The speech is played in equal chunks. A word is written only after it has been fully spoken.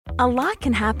A lot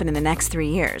can happen in the next 3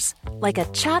 years. Like a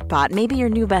chatbot may be your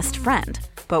new best friend.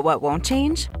 But what won't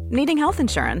change? Needing health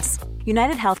insurance.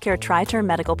 United Healthcare Tri-Term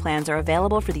Medical Plans are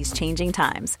available for these changing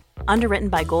times. Underwritten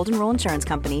by Golden Rule Insurance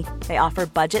Company, they offer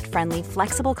budget-friendly,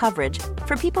 flexible coverage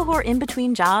for people who are in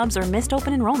between jobs or missed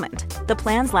open enrollment. The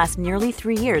plans last nearly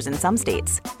 3 years in some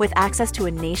states, with access to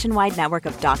a nationwide network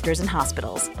of doctors and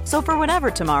hospitals. So for whatever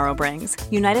tomorrow brings,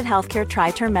 United Healthcare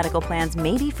Tri-Term Medical Plans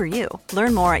may be for you.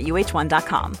 Learn more at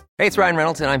uh1.com. Hey, it's Ryan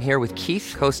Reynolds, and I'm here with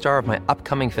Keith, co-star of my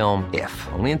upcoming film, If,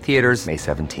 only in theaters May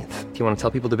 17th. Do you want to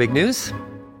tell people the big news?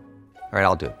 All right,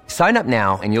 I'll do it. Sign up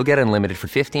now and you'll get unlimited for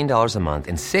 $15 a month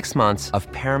and 6 months of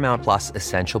Paramount Plus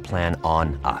Essential Plan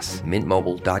on us.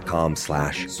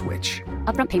 MintMobile.com/switch.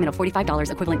 Upfront payment of $45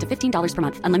 equivalent to $15 per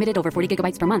month. Unlimited over 40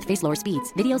 gigabytes per month. Face lower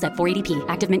speeds. Videos at 480p.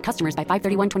 Active Mint customers by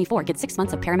 531.24 get 6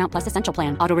 months of Paramount Plus Essential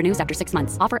Plan. Auto renews after 6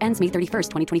 months. Offer ends May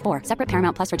 31st, 2024. Separate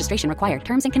Paramount Plus registration required.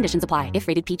 Terms and conditions apply if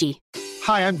rated PG.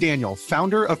 Hi, I'm Daniel,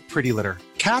 founder of Pretty Litter.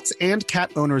 Cats and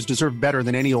cat owners deserve better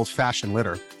than any old-fashioned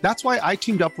litter. That's why I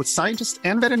teamed up with scientists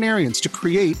and veterinarians to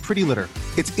create Pretty Litter.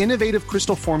 Its innovative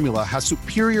crystal formula has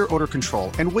superior odor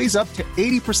control and weighs up to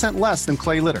 80% less than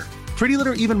clay litter. Pretty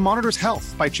Litter even monitors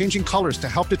health by changing colors to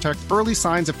help detect early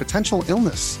signs of potential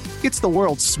illness. It's the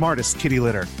world's smartest kitty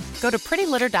litter. Go to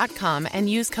prettylitter.com and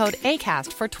use code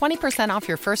ACAST for 20% off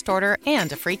your first order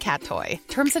and a free cat toy.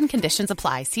 Terms and conditions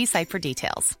apply. See site for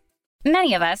details.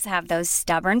 Many of us have those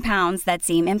stubborn pounds that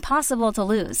seem impossible to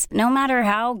lose, no matter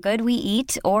how good we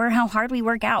eat or how hard we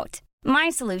work out. My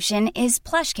solution is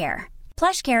PlushCare.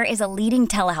 PlushCare is a leading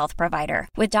telehealth provider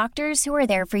with doctors who are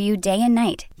there for you day and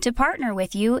night to partner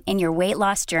with you in your weight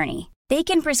loss journey. They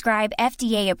can prescribe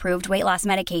FDA-approved weight loss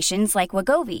medications like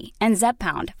Wegovy and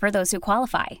Zepbound for those who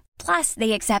qualify. Plus,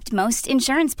 they accept most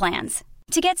insurance plans.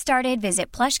 To get started, visit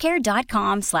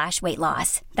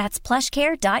plushcare.com/weightloss. That's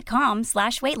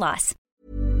plushcare.com/weightloss.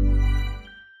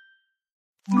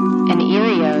 An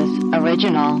Erios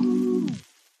original.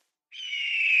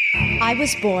 I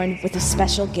was born with a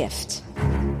special gift.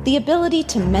 The ability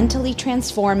to mentally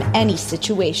transform any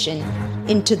situation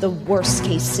into the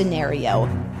worst-case scenario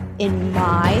in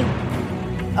my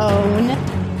own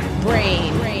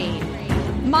brain.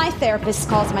 My therapist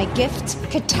calls my gift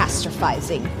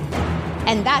catastrophizing.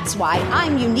 And that's why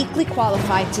I'm uniquely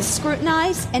qualified to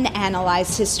scrutinize and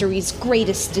analyze history's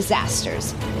greatest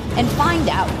disasters and find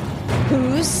out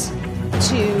who's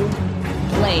to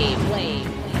blame.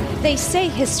 They say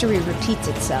history repeats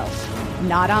itself.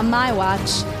 Not on my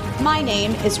watch. My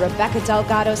name is Rebecca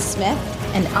Delgado Smith,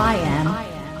 and I am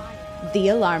the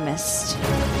Alarmist.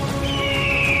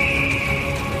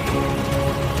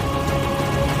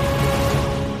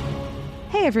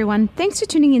 Hey everyone, thanks for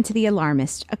tuning into The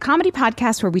Alarmist, a comedy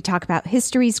podcast where we talk about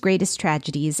history's greatest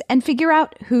tragedies and figure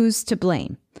out who's to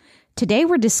blame. Today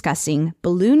we're discussing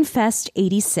Balloonfest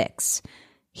 86.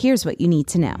 Here's what you need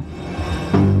to know.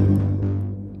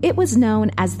 It was known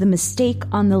as the Mistake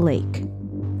on the Lake.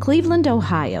 Cleveland,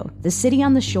 Ohio, the city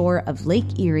on the shore of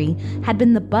Lake Erie, had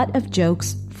been the butt of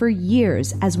jokes for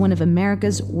years as one of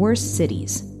America's worst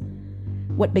cities.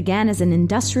 What began as an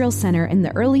industrial center in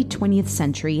the early 20th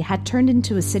century had turned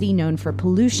into a city known for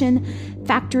pollution,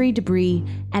 factory debris,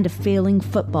 and a failing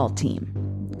football team.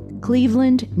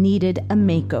 Cleveland needed a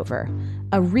makeover,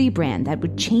 a rebrand that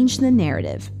would change the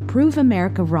narrative, prove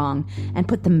America wrong, and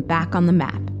put them back on the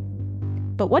map.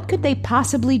 But what could they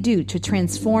possibly do to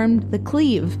transform the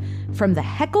Cleve from the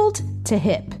heckled to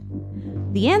hip?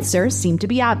 The answer seemed to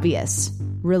be obvious.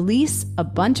 Release a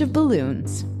bunch of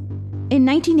balloons. In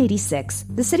 1986,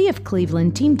 the city of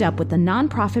Cleveland teamed up with the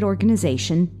nonprofit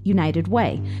organization United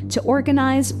Way to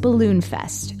organize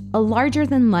Balloonfest, a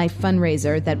larger-than-life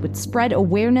fundraiser that would spread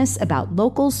awareness about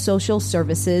local social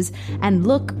services and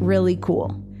look really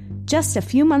cool. Just a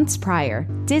few months prior,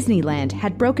 Disneyland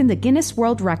had broken the Guinness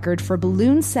World Record for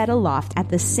balloons set aloft at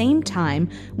the same time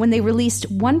when they released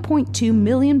 1.2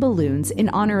 million balloons in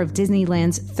honor of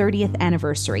Disneyland's 30th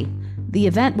anniversary. The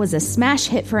event was a smash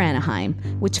hit for Anaheim,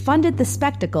 which funded the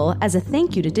spectacle as a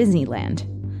thank you to Disneyland.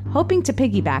 Hoping to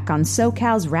piggyback on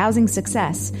SoCal's rousing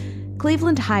success,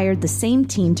 Cleveland hired the same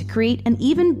team to create an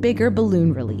even bigger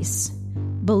balloon release.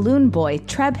 Balloon boy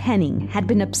Treb Henning had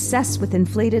been obsessed with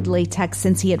inflated latex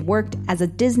since he had worked as a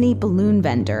Disney balloon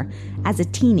vendor as a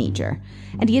teenager,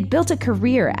 and he had built a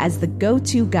career as the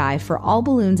go-to guy for all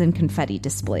balloons and confetti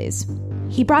displays.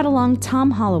 He brought along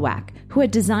Tom Hollowak, who had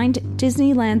designed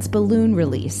Disneyland's balloon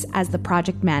release, as the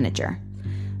project manager.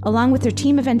 Along with their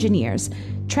team of engineers,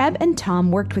 Treb and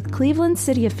Tom worked with Cleveland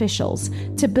city officials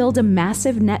to build a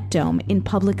massive net dome in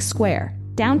Public Square,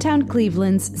 downtown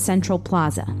Cleveland's Central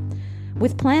Plaza.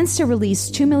 With plans to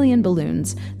release 2 million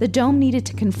balloons, the dome needed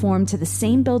to conform to the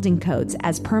same building codes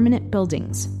as permanent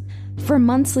buildings. For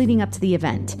months leading up to the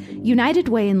event, United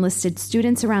Way enlisted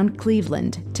students around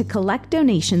Cleveland to collect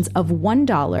donations of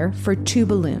 $1 for 2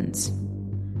 balloons.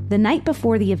 The night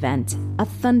before the event, a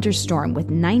thunderstorm with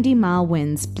 90-mile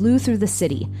winds blew through the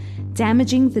city,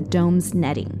 damaging the dome's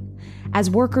netting.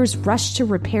 As workers rushed to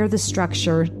repair the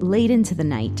structure late into the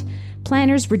night,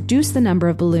 planners reduced the number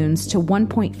of balloons to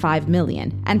 1.5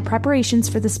 million, and preparations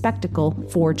for the spectacle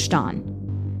forged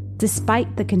on.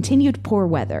 Despite the continued poor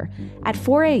weather, at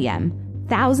 4 a.m.,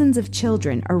 thousands of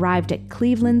children arrived at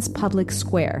Cleveland's public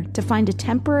square to find a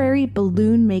temporary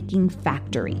balloon-making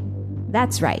factory.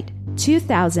 That's right.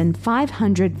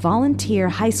 2,500 volunteer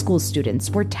high school students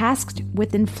were tasked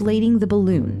with inflating the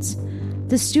balloons.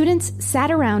 The students sat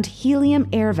around helium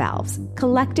air valves,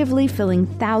 collectively filling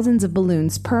thousands of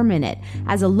balloons per minute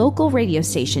as a local radio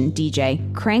station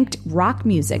DJ cranked rock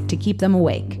music to keep them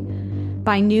awake.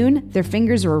 By noon, their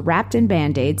fingers were wrapped in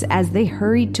Band-Aids as they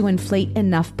hurried to inflate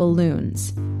enough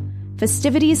balloons.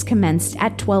 Festivities commenced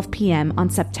at 12 p.m. on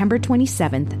September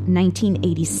 27,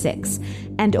 1986,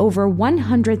 and over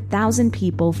 100,000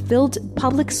 people filled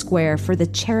Public Square for the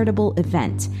charitable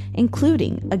event,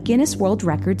 including a Guinness World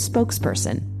Record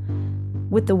spokesperson.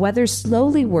 With the weather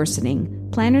slowly worsening,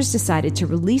 planners decided to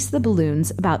release the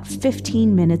balloons about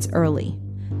 15 minutes early.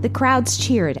 The crowds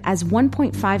cheered as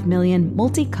 1.5 million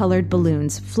multicolored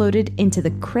balloons floated into the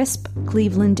crisp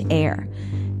Cleveland air,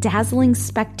 dazzling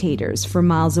spectators for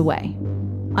miles away.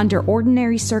 Under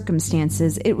ordinary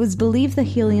circumstances, it was believed the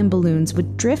helium balloons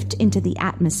would drift into the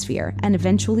atmosphere and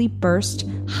eventually burst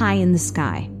high in the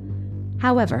sky.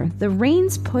 However, the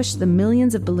rains pushed the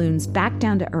millions of balloons back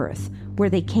down to Earth, where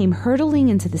they came hurtling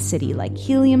into the city like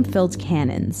helium-filled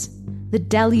cannons. The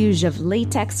deluge of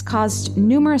latex caused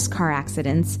numerous car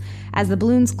accidents as the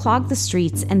balloons clogged the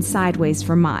streets and sideways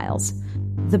for miles.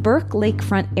 The Burke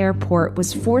Lakefront Airport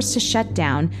was forced to shut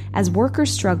down as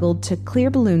workers struggled to clear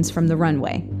balloons from the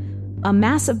runway. A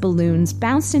mass of balloons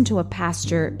bounced into a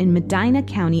pasture in Medina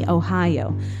County,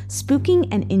 Ohio, spooking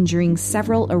and injuring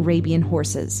several Arabian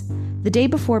horses. The day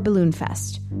before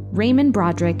Balloonfest, Raymond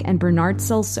Broderick and Bernard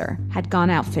Sulcer had gone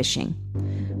out fishing.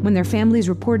 When their families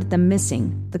reported them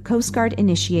missing, the Coast Guard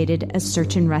initiated a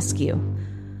search and rescue.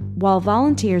 While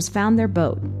volunteers found their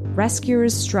boat,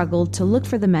 rescuers struggled to look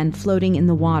for the men floating in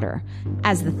the water,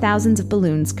 as the thousands of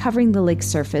balloons covering the lake's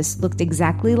surface looked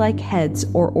exactly like heads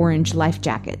or orange life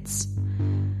jackets.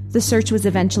 The search was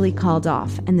eventually called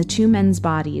off, and the 2 men's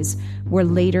bodies were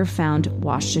later found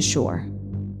washed ashore.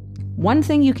 One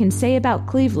thing you can say about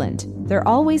Cleveland, they're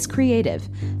always creative,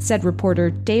 said reporter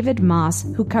David Moss,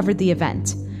 who covered the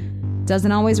event.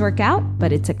 Doesn't always work out,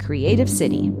 but it's a creative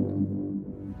city.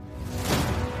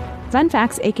 Fun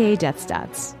facts, aka death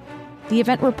stats. The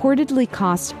event reportedly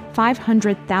cost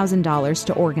 $500,000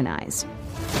 to organize.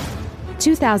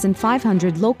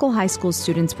 2,500 local high school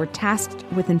students were tasked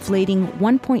with inflating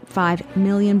 1.5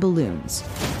 million balloons.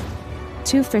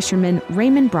 2 fishermen,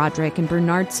 Raymond Broderick and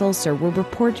Bernard Sulcer, were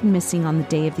reported missing on the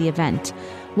day of the event.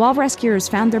 While rescuers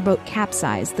found their boat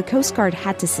capsized, the Coast Guard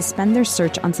had to suspend their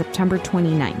search on September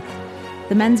 29th.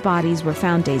 The men's bodies were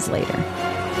found days later.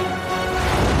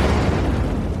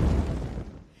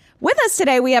 With us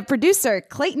today, we have producer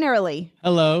Clayton Early.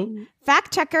 Hello.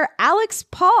 Fact checker Alex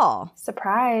Paul.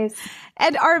 Surprise.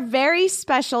 And our very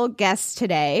special guests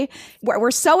today,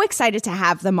 we're so excited to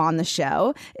have them on the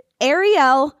show,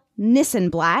 Ariel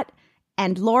Nissenblatt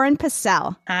and Lauren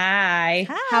Pacell. Hi.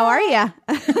 How are you?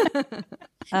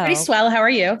 Pretty swell. How are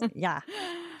you? Yeah.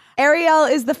 Ariel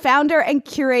is the founder and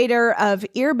curator of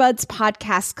Earbuds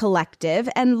Podcast Collective,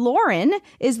 and Lauren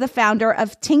is the founder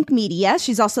of Tink Media.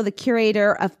 She's also the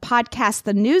curator of Podcast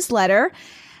the Newsletter.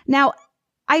 Now,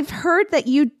 I've heard that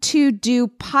you two do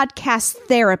podcast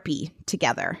therapy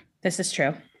together. This is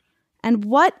true. And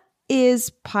what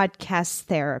is podcast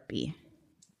therapy?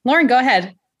 Lauren, go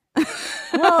ahead.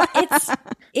 Well,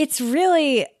 it's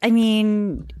really, I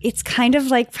mean, it's kind of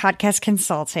like podcast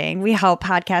consulting. We help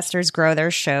podcasters grow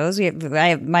their shows.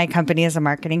 My company is a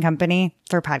marketing company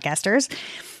for podcasters,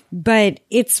 but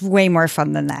it's way more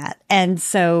fun than that. And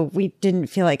so we didn't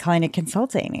feel like calling it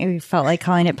consulting. We felt like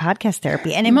calling it podcast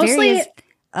therapy. And it mostly is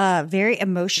a very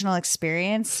emotional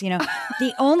experience. You know,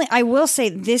 I will say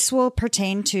this will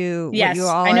pertain to what you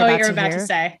all I know are what you're about to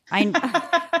say.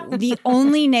 The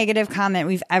only negative comment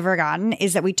we've ever gotten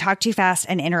is that we talk too fast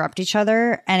and interrupt each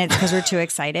other, and it's because we're too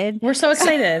excited. We're so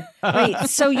excited. Right.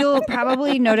 So you'll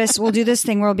probably notice we'll do this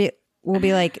thing where we'll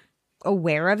be like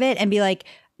aware of it and be like,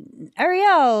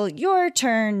 Ariel, your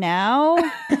turn now.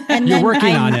 And you're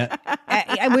working on it.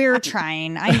 We're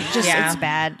trying. It's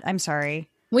bad. I'm sorry.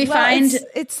 We find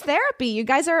it's therapy. You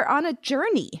guys are on a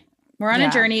journey. We're on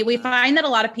a journey. We find that a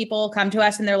lot of people come to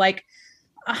us and they're like,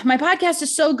 my podcast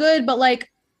is so good, but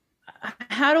like,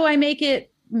 how do I make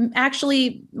it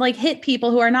actually like hit people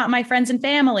who are not my friends and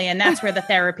family? And that's where the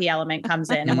therapy element comes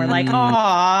in. And we're like,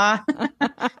 aw.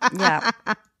 Yeah.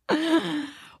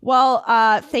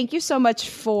 Well, thank you so much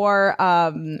for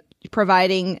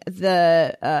providing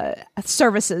the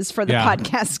services for the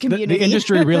podcast community. The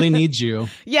industry really needs you.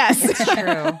 Yes,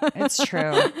 it's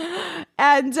true.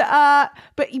 And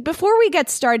but before we get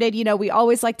started, we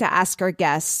always like to ask our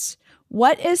guests,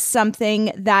 what is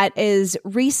something that is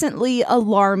recently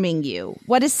alarming you?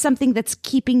 What is something that's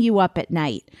keeping you up at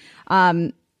night?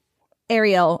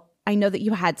 Ariel, I know that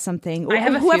you had something. I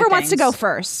have Whoever wants to go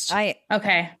first.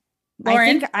 Okay. Lauren? I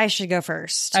think I should go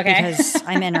first. Okay. Because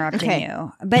I'm interrupting Okay.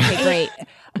 you. But great.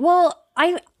 Well,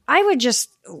 I would just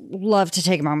love to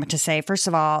take a moment to say, first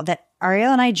of all, that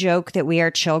Ariel and I joke that we are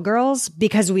chill girls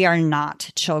because we are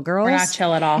not chill girls. We're not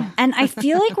chill at all. And I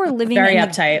feel like we're living Very in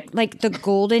uptight. the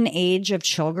golden age of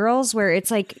chill girls where it's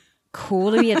like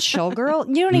cool to be a chill girl.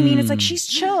 You know what I mean? It's like, she's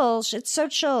chill. It's so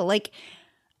chill. Like,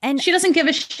 and she doesn't give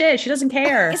a shit. She doesn't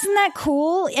care. Isn't that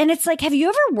cool? And it's like, have you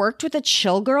ever worked with a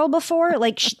chill girl before?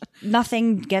 Like,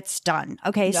 nothing gets done.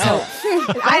 Okay, so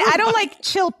I don't like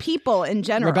chill people in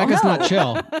general. Rebecca's not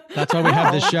chill. That's why we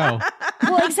have this show.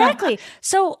 Well, exactly.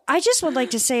 So I just would like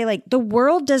to say, like, the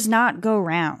world does not go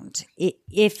round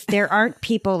if there aren't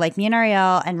people like me and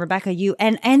Ariel and Rebecca, you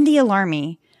and the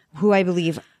Alarmy, who I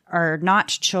believe are not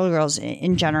chill girls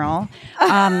in general.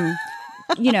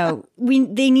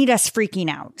 They need us freaking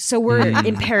out. So we're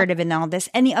imperative in all this.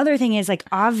 And the other thing is, like,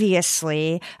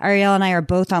 obviously, Ariel and I are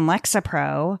both on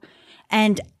Lexapro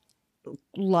and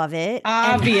love it.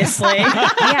 Obviously.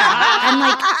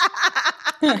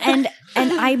 And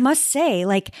I must say,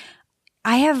 like,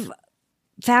 I have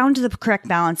found the correct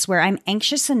balance where I'm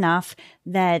anxious enough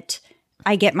that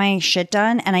I get my shit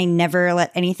done and I never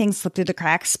let anything slip through the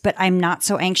cracks, but I'm not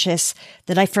so anxious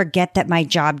that I forget that my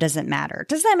job doesn't matter.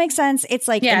 Does that make sense? It's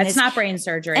like, it's not brain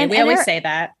surgery. We always say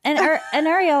that. And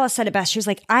Ariella said it best. She was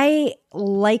like, I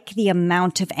like the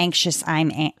amount of anxious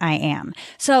I am.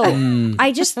 So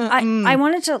I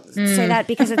wanted to say that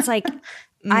because it's like,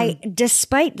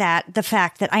 despite that, the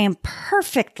fact that I am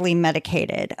perfectly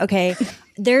medicated, okay,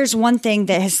 there's one thing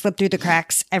that has slipped through the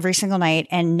cracks every single night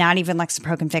and not even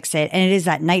Lexapro can fix it. And it is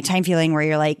that nighttime feeling where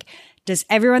you're like, does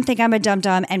everyone think I'm a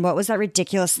dum-dum? And what was that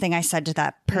ridiculous thing I said to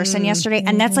that person yesterday?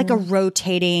 And that's like a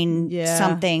rotating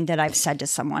something that I've said to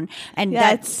someone. And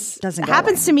that doesn't go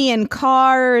happens away. to me in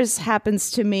cars,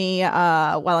 happens to me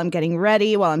while I'm getting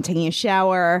ready, while I'm taking a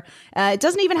shower. It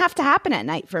doesn't even have to happen at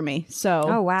night for me. So,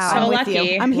 oh, wow. I'm So with lucky.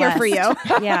 you. I'm here for you.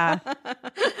 Yeah.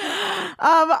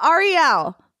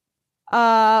 Ariel,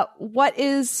 what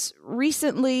is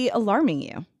recently alarming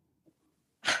you?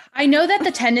 I know that the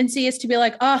tendency is to be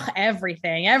like, oh,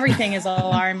 everything is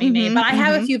alarming me. But I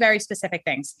have a few very specific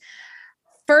things.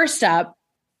 First up,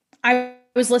 I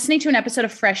was listening to an episode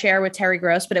of Fresh Air with Terry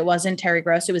Gross, but it wasn't Terry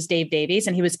Gross. It was Dave Davies.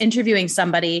 And he was interviewing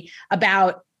somebody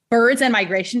about birds and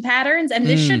migration patterns. And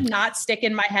this should not stick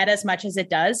in my head as much as it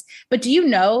does. But did you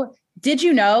know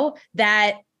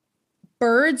that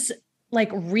birds like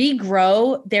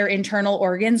regrow their internal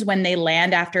organs when they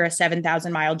land after a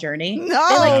 7,000-mile journey?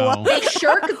 No. They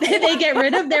shirk, they get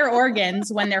rid of their organs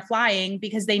when they're flying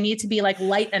because they need to be like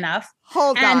light enough.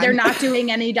 And they're not doing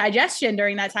any digestion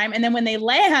during that time. And then when they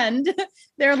land,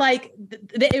 they're like,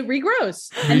 it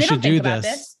regrows. And they don't think about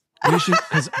this. You should,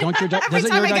 because doesn't your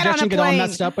digestion get all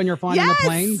messed up when you're flying on the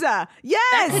plane? Yes.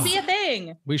 That could be a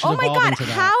thing. We should Oh my evolve God. into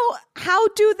that. How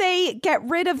do they get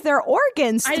rid of their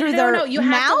organs I through don't their know. You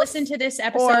mouth? have to listen to this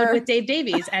episode with Dave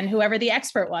Davies and whoever the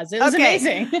expert was. It was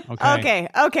amazing.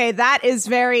 Okay. That is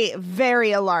very,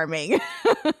 very alarming.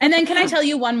 And then can I tell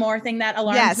you one more thing that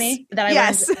alarms me that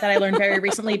I learned very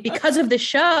recently because of the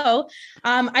show?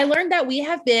 I learned that we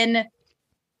have been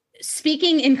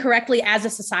speaking incorrectly as a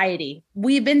society.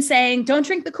 We've been saying, don't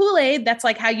drink the Kool-Aid. That's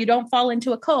like how you don't fall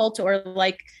into a cult or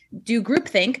like do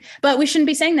groupthink. But we shouldn't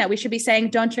be saying that. We should be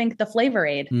saying, don't drink the Flavor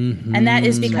Aid. And that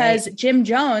is because Jim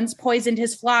Jones poisoned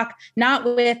his flock, not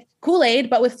with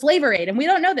Kool-Aid, but with Flavor Aid. And we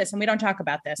don't know this and we don't talk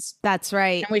about this. That's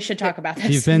right. And we should talk about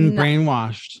this. You've been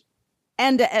brainwashed.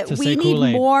 And we need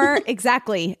Kool-Aid. more,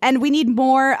 exactly. And we need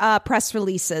more press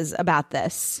releases about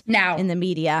this now in the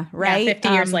media, right? Yeah, 50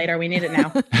 years later, we need it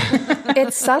now.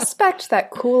 It's suspect that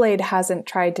Kool-Aid hasn't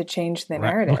tried to change the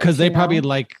narrative. Because they probably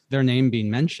like their name being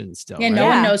mentioned still. Yeah, right? no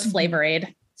one knows Flavor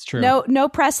Aid. It's true. No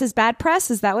press is bad press.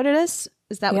 Is that what it is?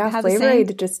 Is that yeah, how Flavor the saying?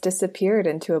 Aid just disappeared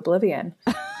into oblivion.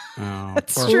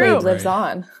 That's true. Kool-Aid lives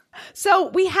on. So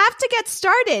we have to get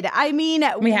started. I mean,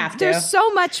 we have to. There's so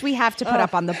much we have to put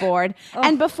up on the board.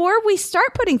 And before we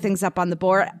start putting things up on the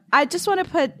board, I just want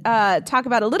to talk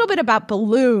about a little bit about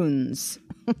balloons.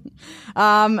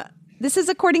 This is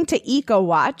according to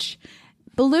EcoWatch.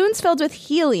 Balloons filled with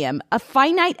helium, a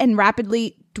finite and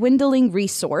rapidly dwindling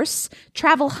resource,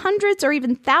 travel hundreds or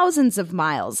even thousands of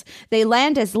miles. They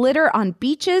land as litter on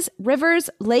beaches, rivers,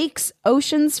 lakes,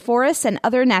 oceans, forests, and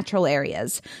other natural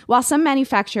areas. While some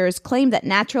manufacturers claim that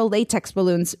natural latex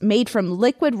balloons made from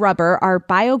liquid rubber are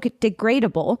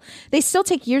biodegradable, they still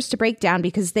take years to break down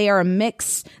because they are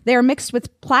mixed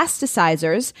with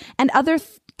plasticizers and other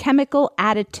chemical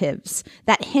additives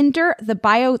that hinder the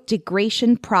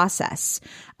biodegradation process.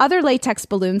 Other latex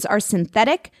balloons are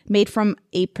synthetic, made from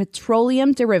a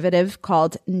petroleum derivative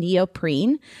called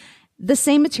neoprene, the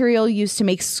same material used to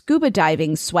make scuba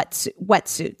diving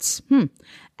wetsuits.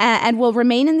 And will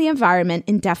remain in the environment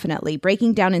indefinitely,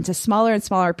 breaking down into smaller and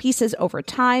smaller pieces over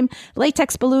time.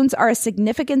 Latex balloons are a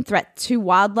significant threat to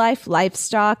wildlife,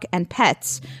 livestock, and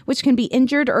pets, which can be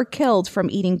injured or killed from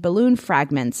eating balloon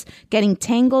fragments, getting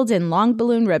tangled in long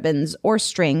balloon ribbons or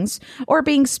strings, or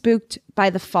being spooked by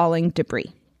the falling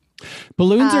debris.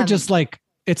 Balloons are just like,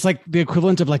 it's like the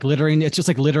equivalent of like littering. It's just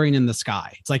like littering in the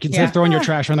sky. It's like instead of throwing your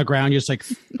trash on the ground, you just like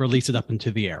release it up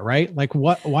into the air, right? Like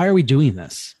why are we doing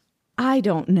this? I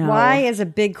don't know. Why is a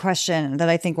big question that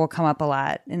I think will come up a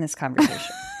lot in this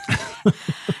conversation.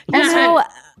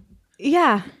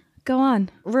 Yeah, go on.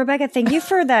 Rebecca, thank you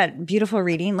for that beautiful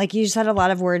reading. Like you said a lot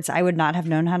of words I would not have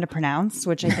known how to pronounce,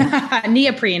 which I think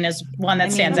neoprene is one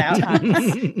that stands out.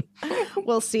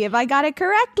 We'll see if I got it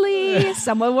correctly.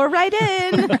 Someone will write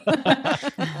in.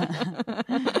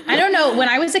 I don't know. When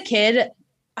I was a kid,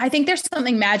 I think there's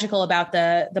something magical about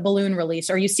the balloon release,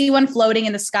 or you see one floating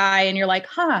in the sky and you're like,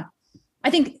 I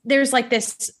think there's like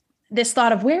this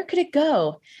thought of where could it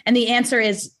go? And the answer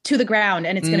is to the ground,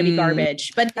 and it's going to be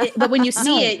garbage. But when you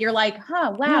see it, you're like,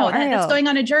 wow, that's going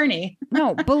on a journey.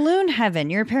 No, balloon heaven.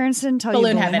 Your parents didn't tell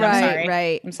balloon you. Balloon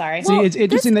heaven. I'm sorry. See, it's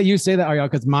interesting that you say that, Ariel,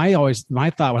 because my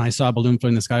thought when I saw a balloon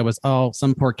floating in the sky was,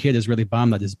 some poor kid is really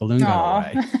bummed that his balloon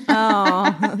got away.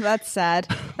 Oh, that's sad.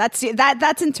 That's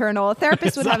internal. A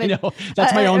therapist would have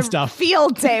that's my own stuff.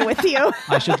 Field day with you.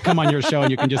 I should come on your show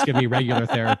and you can just give me regular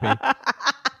therapy.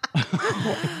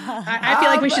 I feel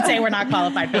like we should say we're not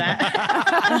qualified for that.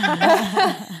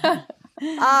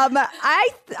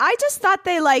 I just thought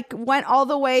they like went all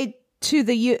the way to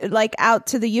the out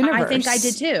to the universe. I think I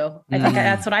did too. I think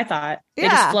that's what I thought. They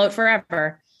just float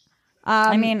forever.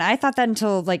 I mean, I thought that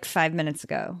until like 5 minutes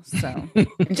ago. So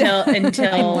until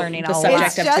I'm learning the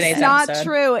subject of today's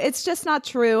episode. It's just not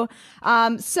true.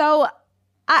 So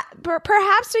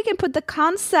perhaps we can put the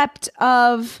concept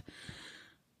of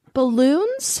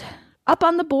balloons up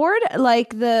on the board,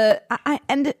 like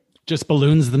and just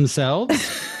balloons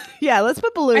themselves. Yeah, let's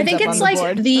put balloons. I think up it's on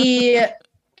like the board.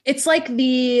 It's like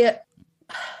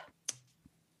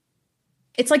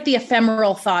the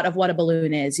ephemeral thought of what a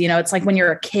balloon is. You know, it's like when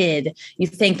you're a kid, you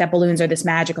think that balloons are this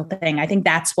magical thing. I think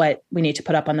that's what we need to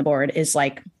put up on the board, is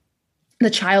like the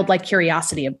childlike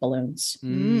curiosity of balloons.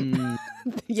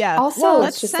 Yeah. Also,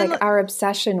 it's just like our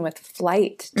obsession with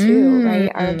flight too,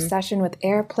 right? Our obsession with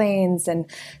airplanes and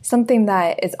something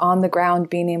that is on the ground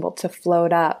being able to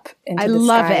float up into the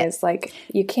sky is like,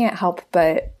 you can't help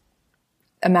but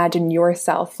imagine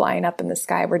yourself flying up in the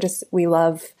sky. We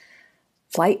love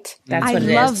flight. That's what it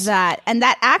is. I love that. And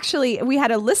that actually, we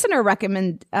had a listener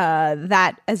recommend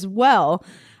that as well.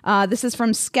 This is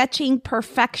from Sketching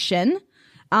Perfection.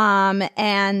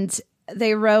 And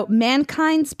they wrote,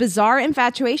 mankind's bizarre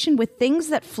infatuation with things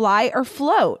that fly or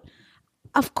float.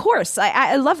 Of course.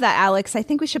 I love that, Alex. I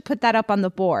think we should put that up on the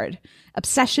board.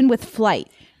 Obsession with flight.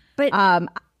 But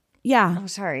yeah. Oh,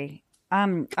 sorry.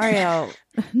 Ariel.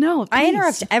 No, please. I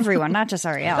interrupt everyone, not just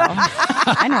Ariel.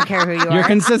 I don't care who you are. You're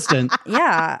consistent.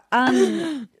 Yeah.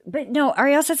 But no,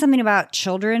 Ariel said something about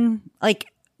children. Like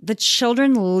the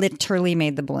children literally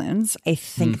made the balloons. I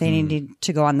think they needed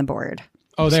to go on the board.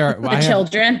 Oh, they are. The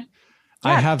children.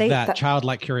 I have that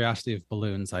childlike curiosity of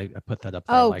balloons. I put that up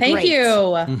there. Oh, thank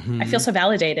you. I feel so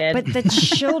validated. But the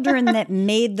children that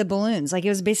made the balloons, like it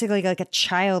was basically like a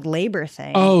child labor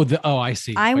thing. Oh, I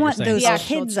see. I want those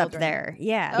kids up there.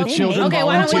 Yeah. The children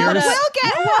volunteers.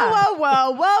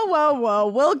 Whoa.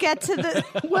 We'll get to the.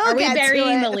 Are we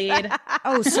burying the lead?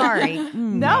 Oh, sorry.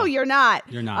 No, you're not.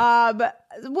 You're not.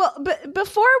 Well, but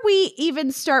before we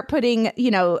even start putting,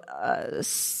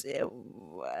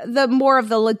 the more of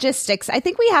the logistics, I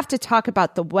think we have to talk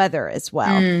about the weather as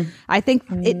well. I think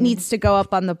it needs to go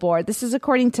up on the board. This is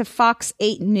according to Fox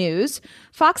 8 News.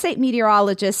 Fox 8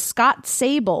 meteorologist Scott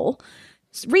Sable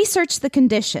researched the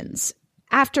conditions.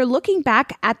 After looking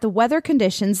back at the weather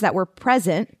conditions that were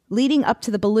present leading up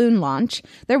to the balloon launch,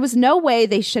 there was no way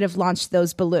they should have launched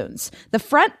those balloons. The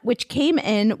front, which came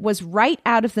in, was right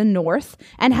out of the north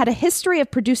and had a history of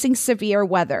producing severe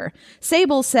weather.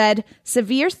 Sable said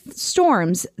severe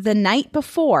storms the night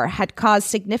before had caused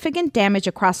significant damage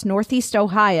across northeast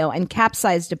Ohio and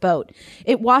capsized a boat.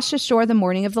 It washed ashore the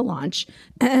morning of the launch,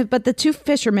 but the 2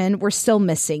 fishermen were still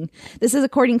missing. This is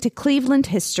according to Cleveland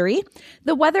History.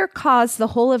 The weather caused the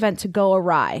whole event to go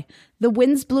awry. The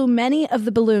winds blew many of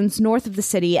the balloons north of the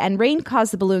city, and rain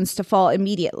caused the balloons to fall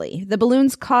immediately. The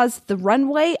balloons caused the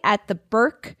runway at the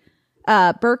Burke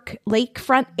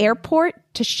Lakefront Airport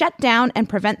to shut down and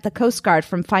prevent the Coast Guard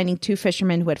from finding 2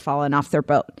 fishermen who had fallen off their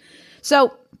boat.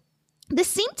 So this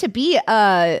seemed to be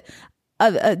a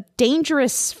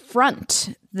dangerous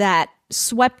front that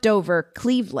swept over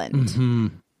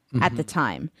Cleveland at the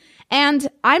time. And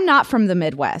I'm not from the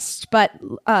Midwest, but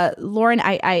Lauren,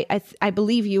 I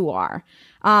believe you are.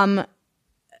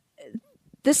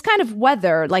 This kind of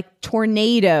weather, like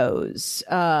tornadoes.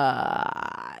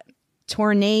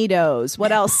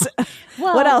 What else?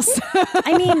 Well, what else?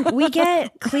 I mean, we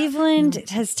get Cleveland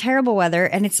has terrible weather,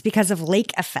 and it's because of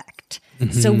lake effect.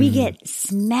 So we get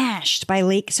smashed by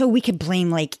lake. So we could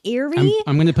blame Lake Erie.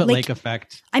 I'm going to put lake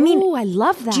effect. I mean, I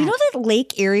love that. Do you know that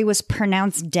Lake Erie was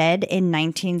pronounced dead in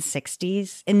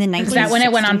 1960s? In the 1960s, is that when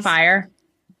it went on fire?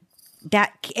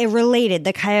 That it related.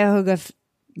 The Cuyahoga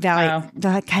Valley,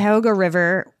 the Cuyahoga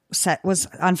River was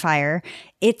on fire.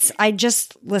 I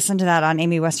just listened to that on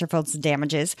Amy Westerfeld's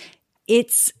Damages.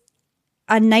 It's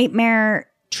a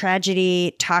nightmare,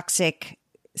 tragedy, toxic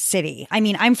city. I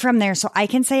mean, I'm from there, so I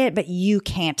can say it, but you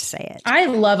can't say it. I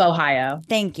love Ohio.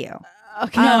 Thank you.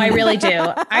 Okay. No, I really do.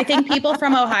 I think people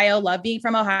from Ohio love being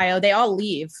from Ohio. They all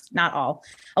leave. Not all.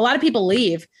 A lot of people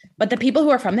leave, but the people who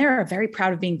are from there are very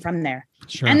proud of being from there.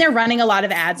 Sure. And they're running a lot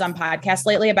of ads on podcasts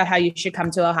lately about how you should come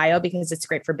to Ohio because it's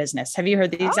great for business. Have you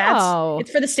heard these ads?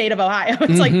 It's for the state of Ohio.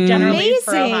 It's like generally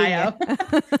for Ohio.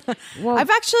 Well,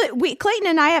 Clayton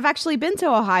and I have actually been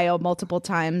to Ohio multiple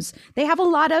times. They have a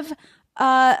lot of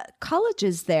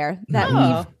colleges there that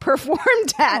we've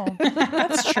performed at.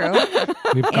 That's true.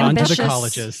 We've gone to the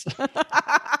colleges. But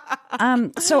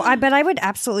I would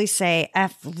absolutely say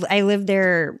I lived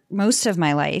there most of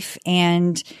my life,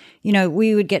 and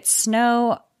we would get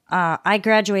snow. I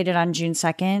graduated on June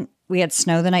 2nd. We had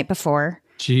snow the night before.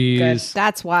 Jeez. Good.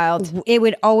 That's wild. It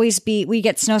would always be, we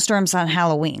get snowstorms on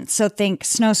Halloween. So think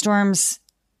snowstorms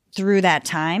through that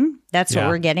time. That's what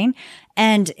we're getting.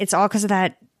 And it's all because of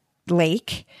that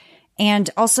lake. And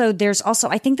also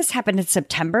I think this happened in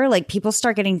September, like people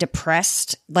start getting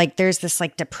depressed. Like there's this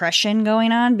like depression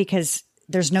going on because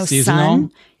there's no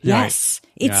sun. Yes.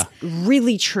 Right. It's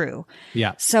really true.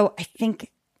 Yeah. So I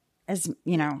think as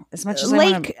much as I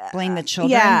want to blame the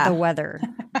children, the weather.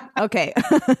 Okay.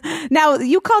 Now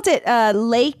you called it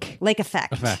lake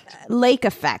effect. Lake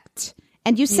effect.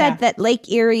 And you said that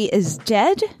Lake Erie is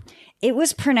dead? It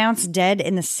was pronounced dead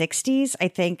in the 60s, I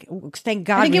think. Thank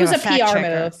God. I think it was a PR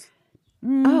move.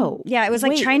 Oh. Yeah, it was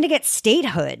like trying to get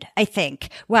statehood, I think.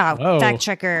 Wow. Whoa. Fact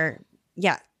checker.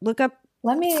 Yeah. Look up.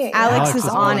 Alex is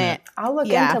on it. I'll look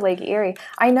into Lake Erie.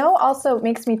 I know also it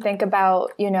makes me think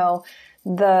about,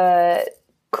 the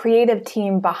creative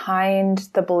team behind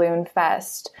the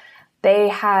Balloonfest. They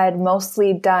had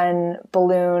mostly done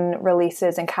balloon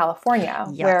releases in California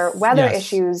where weather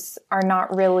issues are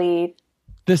not really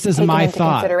This is my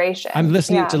thought. I'm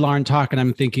listening to Lauren talk and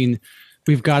I'm thinking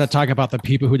we've got to talk about the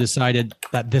people who decided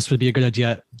that this would be a good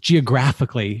idea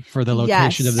geographically for the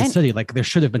location of the city. Like there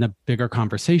should have been a bigger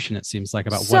conversation, it seems like,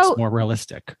 about what's more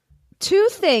realistic. 2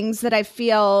 things that I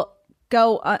feel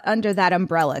go under that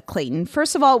umbrella, Clayton.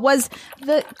 First of all, was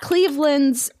the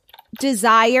Cleveland's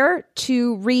desire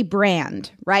to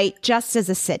rebrand, right? Just as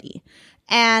a city.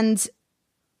 And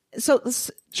so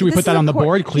should we put that on the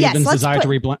board? Cleveland's desire to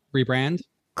rebrand?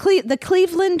 The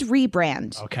Cleveland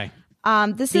rebrand. Okay.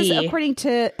 This is according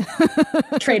to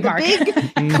trademark big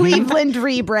Cleveland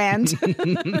rebrand.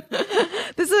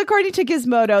 This is according to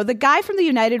Gizmodo. The guy from the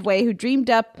United Way who dreamed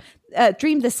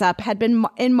this up had been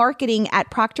in marketing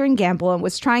at Procter & Gamble and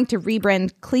was trying to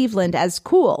rebrand Cleveland as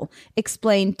cool,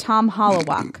 explained Tom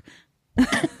Hollowak.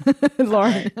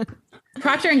 Lauren.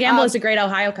 Procter & Gamble is a great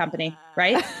Ohio company,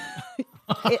 right?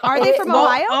 Are they from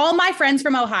Ohio? All my friends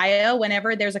from Ohio,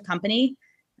 whenever there's a company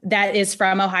that is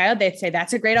from Ohio, they'd say,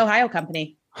 that's a great Ohio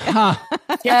company. Huh.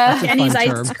 Yeah. Denny's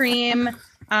ice cream,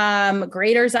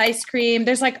 Grater's Ice Cream.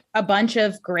 There's like a bunch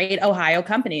of great Ohio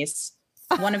companies.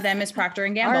 One of them is Procter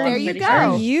 & Gamble. There you go.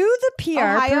 Are you the PR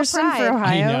Ohio person Pride. for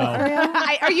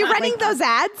Ohio? Are you running those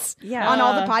ads on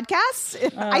all the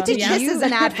podcasts? I think this is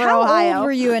an ad for How Ohio. old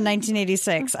were you in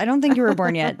 1986? I don't think you were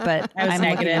born yet, but I was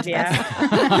negative,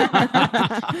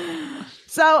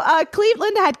 So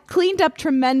Cleveland had cleaned up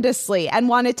tremendously and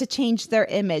wanted to change their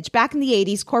image. Back in the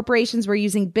 80s, corporations were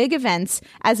using big events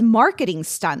as marketing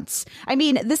stunts. I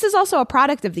mean, this is also a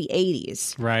product of the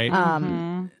 80s. Right.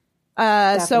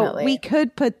 So we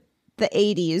could put the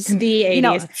 80s. The 80s. You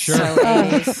know, Sure. So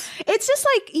 80s. It's just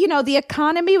like, you know, the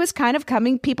economy was kind of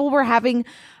coming. People were having,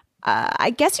 I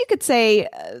guess you could say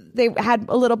they had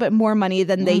a little bit more money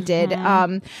than they did.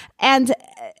 And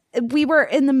we were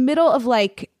in the middle of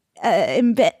like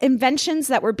inventions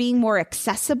that were being more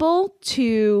accessible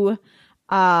to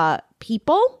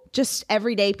people, just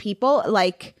everyday people.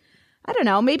 Like, I don't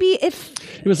know, maybe if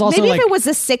it was also if it was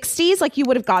the 60s, like you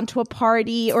would have gone to a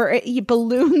party or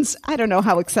balloons. I don't know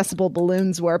how accessible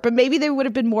balloons were, but maybe they would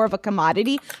have been more of a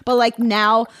commodity. But like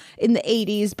now in the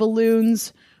 80s,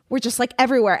 balloons were just like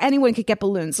everywhere. Anyone could get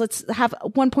balloons. Let's have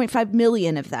 1.5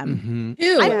 million of them.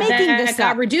 Dude, I'm making this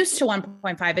got up. reduced to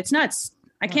 1.5. It's nuts.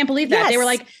 I can't believe that. They were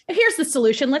like, here's the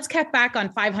solution. Let's cut back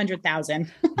on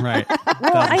 500,000. Right. Well,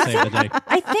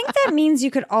 I think that means you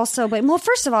could also, but well,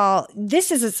 first of all, this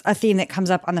is a theme that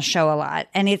comes up on the show a lot,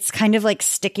 and it's kind of like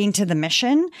sticking to the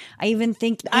mission. I even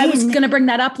think I was going to bring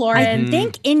that up, Lauren. I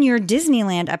think in your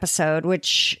Disneyland episode,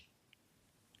 which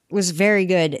was very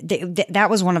good. That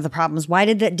was one of the problems. Why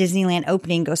did the Disneyland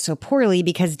opening go so poorly?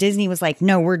 Because Disney was like,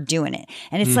 no, we're doing it.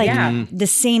 And it's like the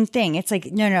same thing. It's like,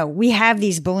 no, we have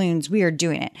these balloons. We are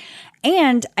doing it.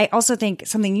 And I also think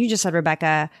something you just said,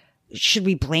 Rebecca, should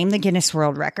we blame the Guinness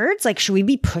World Records? Like, should we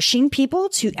be pushing people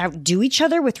to outdo each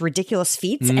other with ridiculous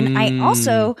feats? And I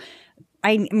also,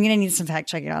 I'm going to need some fact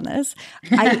checking on this.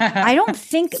 I don't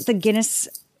think the Guinness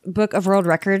Book of World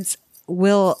Records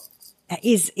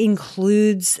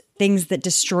includes things that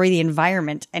destroy the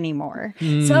environment anymore.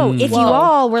 So if you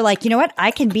all were like, you know what,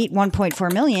 I can beat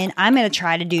 1.4 million. I'm going to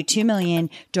try to do 2 million.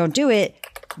 Don't do it.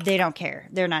 They don't care.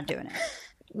 They're not doing it.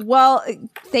 Well,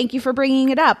 thank you for bringing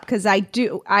it up, because I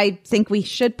think we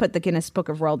should put the Guinness Book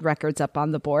of World Records up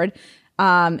on the board.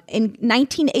 In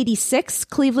 1986,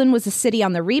 Cleveland was a city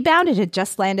on the rebound. It had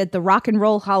just landed the Rock and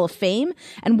Roll Hall of Fame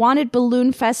and wanted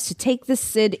Balloonfest to take the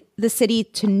city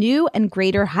to new and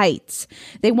greater heights.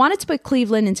 They wanted to put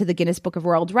Cleveland into the Guinness Book of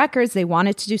World Records. They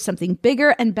wanted to do something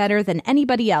bigger and better than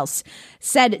anybody else,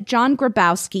 said John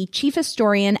Grabowski, chief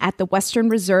historian at the Western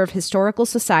Reserve Historical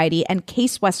Society and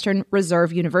Case Western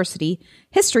Reserve University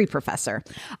history professor.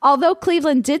 Although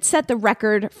Cleveland did set the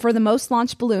record for the most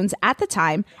launched balloons at the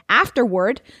time,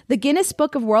 afterward, the Guinness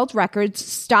Book of World Records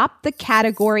stopped the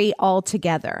category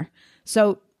altogether.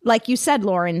 So, like you said,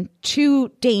 Lauren, too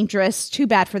dangerous, too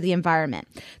bad for the environment.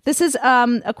 This is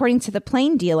according to the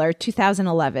Plain Dealer,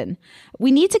 2011.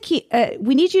 We need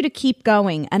you to keep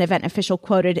going, an event official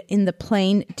quoted in the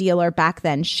Plain Dealer back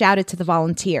then shouted to the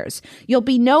volunteers. You'll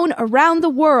be known around the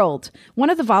world.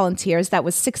 One of the volunteers, that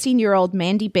was 16-year-old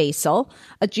Mandy Basil,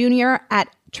 a junior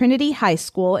at Trinity High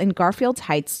School in Garfield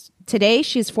Heights. Today,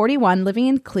 she's 41, living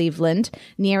in Cleveland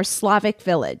near Slavic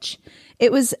Village.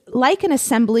 It was like an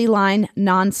assembly line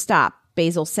nonstop,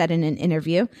 Basil said in an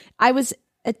interview. I was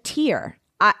a tire.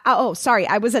 I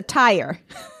was a tire.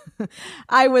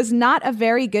 I was not a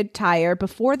very good tire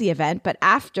before the event, but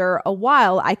after a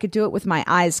while, I could do it with my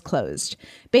eyes closed.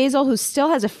 Basil, who still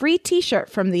has a free T-shirt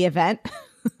from the event,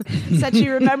 said she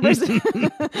remembers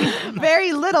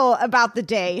very little about the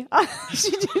day.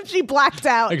 She blacked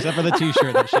out. Except for the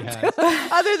T-shirt that she has.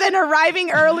 Other than arriving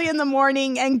early in the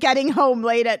morning and getting home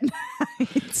late at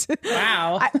night.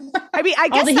 Wow. I mean, I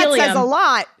guess that says a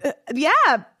lot.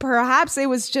 Yeah, perhaps it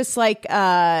was just like,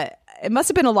 it must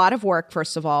have been a lot of work,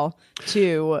 first of all,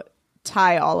 to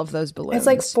tie all of those balloons. It's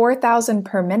like 4,000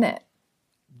 per minute.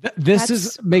 This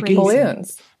is making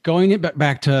balloons. Going it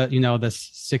back to, this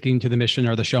sticking to the mission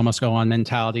or the show must go on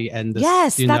mentality. And this,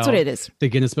 yes, that's what it is. The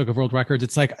Guinness Book of World Records.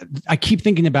 It's like, I keep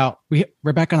thinking about,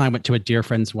 Rebecca and I went to a dear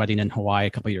friend's wedding in Hawaii a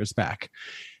couple of years back.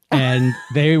 And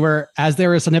as they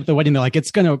were setting up the wedding, they're like,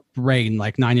 it's going to rain,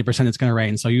 like 90% it's going to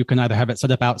rain. So you can either have it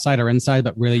set up outside or inside,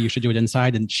 but really you should do it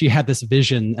inside. And she had this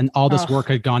vision and all this work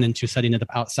had gone into setting it up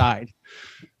outside.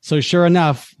 So sure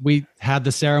enough, we had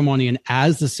the ceremony. And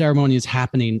as the ceremony is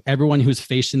happening, everyone who's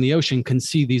facing the ocean can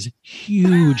see these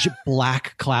huge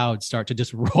black clouds start to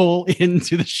just roll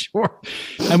into the shore.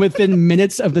 And within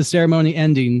minutes of the ceremony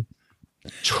ending,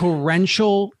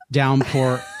 torrential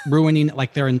downpour ruining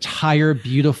like their entire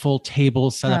beautiful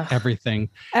table set up, everything.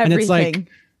 And it's like,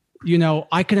 you know,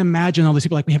 I can imagine all these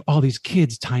people, like, we have all these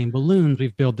kids tying balloons.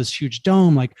 We've built this huge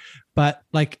dome, but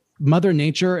Mother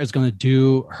Nature is going to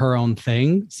do her own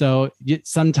thing. So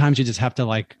sometimes you just have to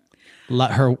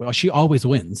let her. Well, she always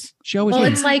wins. She always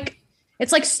wins.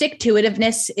 It's like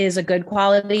stick-to-itiveness is a good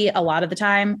quality a lot of the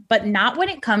time, but not when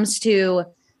it comes to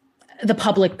the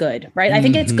public good, right? I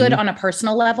think it's good on a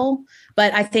personal level,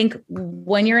 but I think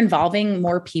when you're involving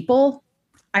more people,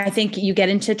 I think you get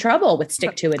into trouble with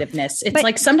stick-to-itiveness.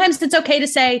 It's sometimes it's okay to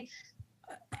say,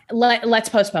 let's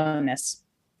postpone this.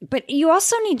 But you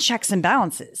also need checks and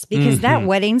balances because that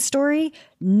wedding story,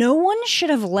 no one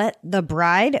should have let the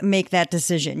bride make that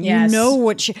decision. Yes. You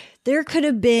know there could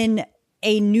have been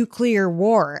a nuclear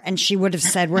war and she would have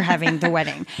said, we're having the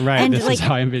wedding. Right. And this is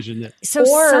how I envisioned it. So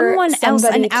someone else,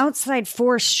 an outside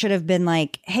force should have been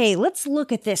like, hey, let's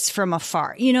look at this from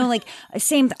afar. You know,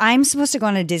 I'm supposed to go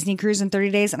on a Disney cruise in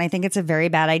 30 days and I think it's a very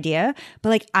bad idea,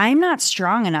 but I'm not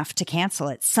strong enough to cancel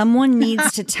it. Someone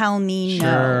needs to tell me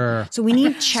no. So we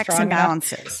need checks and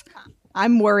balances.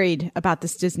 I'm worried about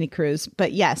this Disney cruise,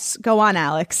 but yes, go on,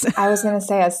 Alex. I was going to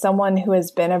say, as someone who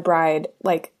has been a bride,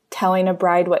 telling a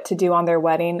bride what to do on their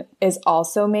wedding is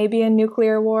also maybe a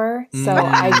nuclear war. So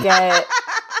I get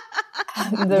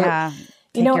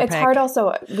it's hard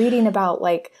also reading about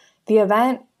the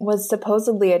event was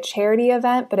supposedly a charity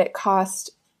event, but it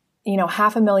cost,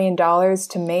 $500,000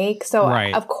 to make. So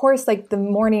of course, the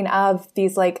morning of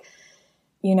these,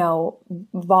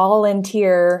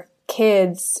 volunteer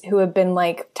kids who have been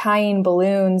tying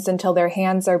balloons until their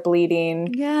hands are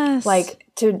bleeding. Yes.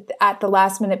 To at the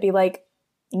last minute be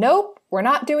nope, we're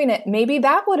not doing it. Maybe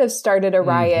that would have started a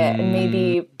riot and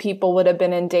maybe people would have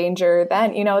been in danger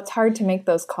then. It's hard to make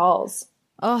those calls.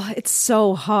 Oh, it's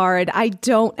so hard. I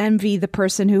don't envy the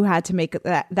person who had to make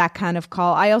that kind of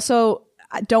call. I also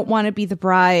don't want to be the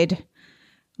bride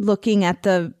looking at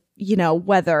the,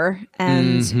 weather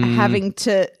and having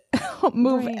to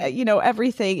move,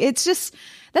 everything. It's just,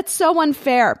 that's so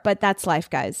unfair, but that's life,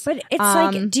 guys. But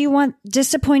it's do you want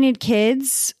disappointed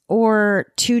kids or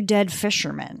two dead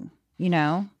fishermen?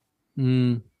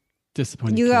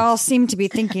 Disappointed you kids. all seem to be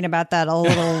thinking about that a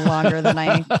little longer than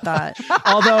I thought.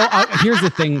 Although here's the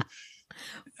thing.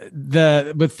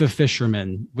 With the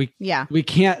fishermen, we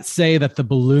can't say that the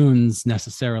balloons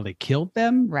necessarily killed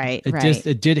them. Right.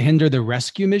 It did hinder the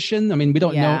rescue mission. I mean, we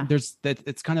don't know.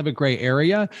 It's kind of a gray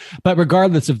area. But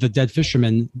regardless of the dead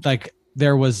fishermen,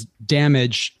 there was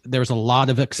damage. There was a lot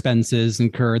of expenses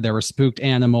incurred. There were spooked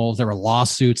animals. There were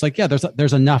lawsuits.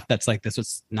 There's enough that's this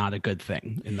was not a good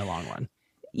thing in the long run.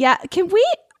 Yeah. Can we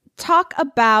talk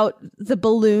about the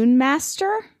balloon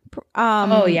master?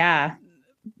 Oh yeah.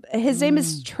 His name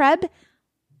is Treb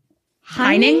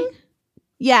Heining.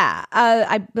 Yeah,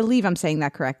 I believe I'm saying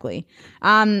that correctly.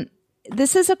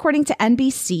 This is according to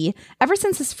NBC. Ever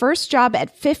since his first job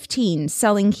at 15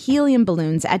 selling helium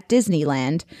balloons at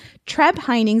Disneyland, Treb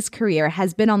Heining's career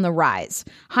has been on the rise.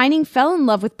 Heining fell in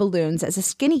love with balloons as a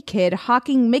skinny kid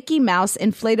hawking Mickey Mouse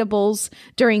inflatables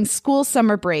during school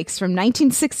summer breaks from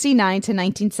 1969 to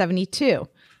 1972.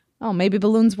 Oh, maybe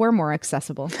balloons were more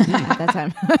accessible at that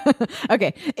time.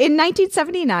 Okay. In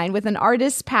 1979, with an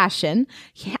artist's passion,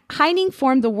 Heining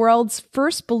formed the world's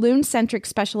first balloon-centric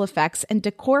special effects and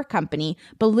decor company,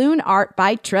 Balloon Art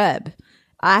by Treb.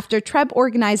 After Treb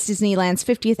organized Disneyland's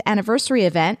 50th anniversary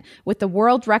event with the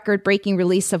world record-breaking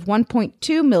release of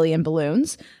 1.2 million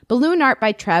balloons, Balloon Art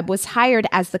by Treb was hired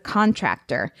as the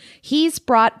contractor. He's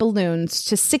brought balloons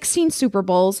to 16 Super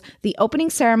Bowls, the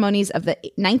opening ceremonies of the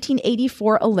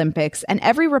 1984 Olympics, and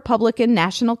every Republican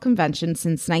National Convention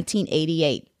since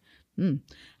 1988.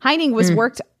 Heining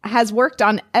has worked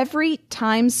on every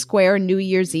Times Square New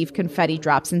Year's Eve confetti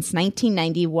drop since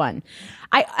 1991.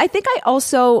 I think I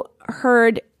also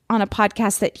heard on a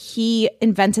podcast that he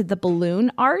invented the balloon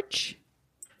arch.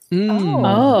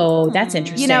 Oh, that's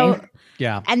interesting.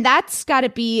 Yeah. And that's got to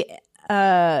be,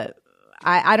 I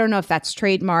don't know if that's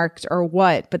trademarked or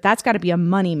what, but that's got to be a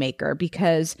moneymaker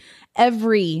because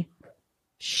every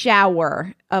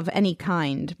shower of any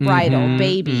kind, bridal,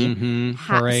 baby,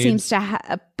 seems to have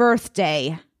a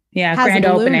birthday. Yeah, has grand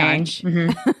a balloon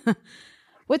opening. Arch.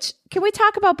 Which, can we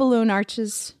talk about balloon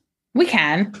arches? We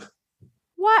can.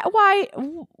 Why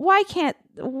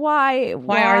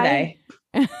are they?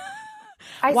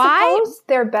 I suppose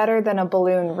they're better than a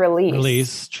balloon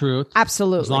release. True.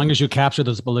 Absolutely. As long as you capture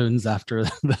those balloons after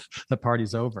the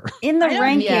party's over. In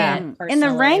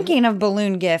the ranking of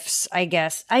balloon gifts, I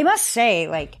guess, I must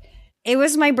say, it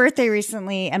was my birthday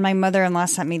recently and my mother-in-law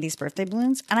sent me these birthday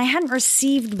balloons and I hadn't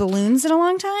received balloons in a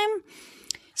long time.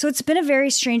 So it's been a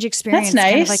very strange experience. That's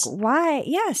nice. Kind of like, why?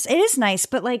 Yes, it is nice.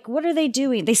 But like, what are they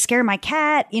doing? They scare my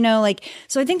cat, like,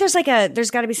 so I think there's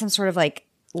got to be some sort of like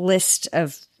list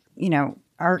of, what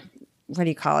do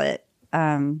you call it?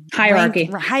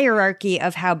 Hierarchy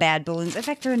of how bad balloons. In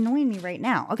fact, they're annoying me right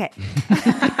now. Okay.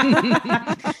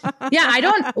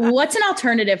 What's an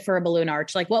alternative for a balloon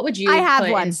arch? Like, what would you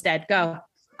put instead? Go.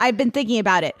 I've been thinking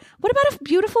about it. What about a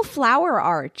beautiful flower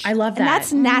arch? I love that. And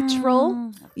that's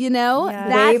natural, Yeah.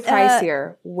 Way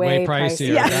pricier. Way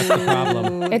pricier. Yeah. That's the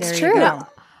problem. It's true. No.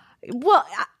 Well,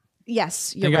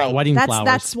 yes, you're right. Wedding flowers.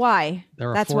 That's why.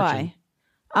 That's why.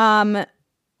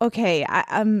 Okay,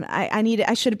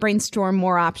 I should brainstorm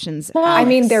more options. Well, I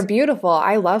mean, they're beautiful.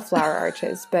 I love flower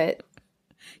arches, but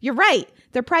you're right.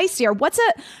 They're pricier. What's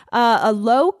a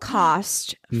low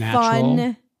cost,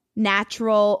 fun,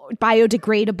 natural,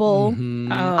 biodegradable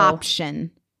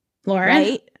option? Lauren?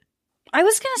 Right? I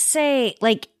was going to say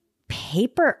like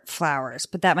paper flowers,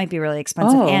 but that might be really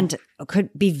expensive and could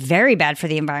be very bad for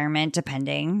the environment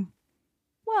depending.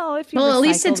 Well, if you at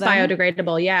least it's them.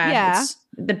 biodegradable. Yeah.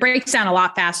 It breaks down a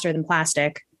lot faster than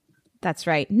plastic. That's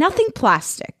right. Nothing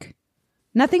plastic.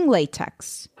 Nothing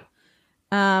latex.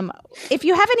 If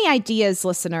you have any ideas,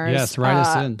 listeners, yes, write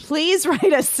us in. Please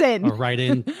write us in. Or write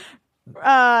in.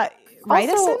 Write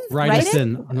us in? Write us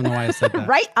in. I don't know why I said that.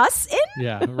 Write us in?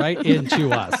 Yeah, write in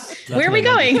to us. That's where are we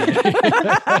going?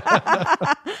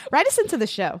 Write us into the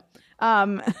show.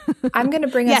 I'm going to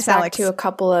bring us back to a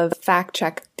couple of fact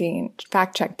check Dean.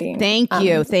 Thank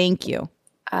you.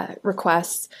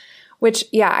 Requests, which,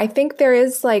 I think there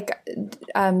is like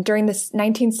during the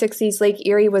 1960s, Lake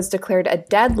Erie was declared a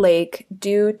dead lake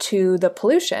due to the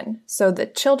pollution. So the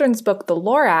children's book, The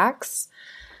Lorax,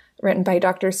 written by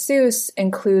Dr. Seuss,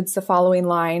 includes the following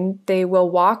line: "They will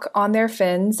walk on their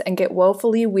fins and get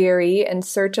woefully weary in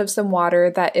search of some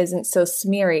water that isn't so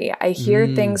smeary. I hear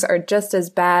things are just as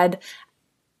bad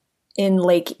in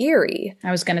Lake Erie."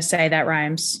 I was going to say that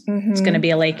rhymes. Mm-hmm. It's going to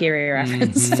be a Lake Erie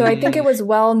reference. So I think it was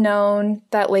well known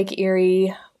that Lake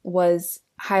Erie was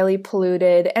highly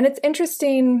polluted. And it's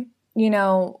interesting,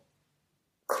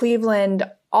 Cleveland,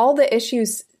 all the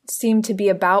issues seem to be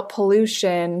about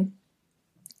pollution.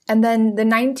 And then the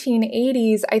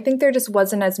 1980s, I think there just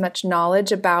wasn't as much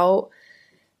knowledge about,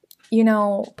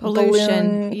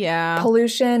 pollution,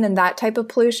 pollution and that type of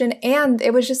pollution. And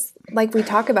it was just like we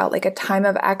talk about, like a time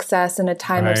of excess and a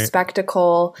time of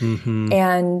spectacle. Mm-hmm.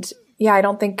 And I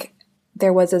don't think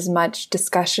there was as much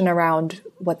discussion around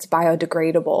what's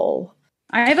biodegradable.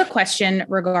 I have a question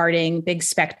regarding big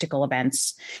spectacle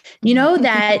events. You know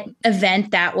that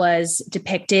event that was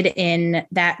depicted in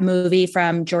that movie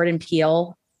from Jordan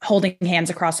Peele, Holding Hands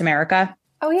Across America?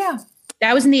 Oh, yeah.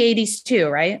 That was in the 80s too,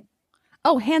 right?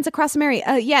 Oh, Hands Across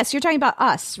America. Yes, you're talking about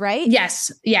Us, right?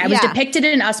 Yes. Yeah, it was depicted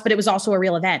in Us, but it was also a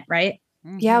real event, right?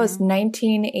 Mm-hmm. Yeah, it was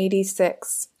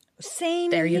 1986.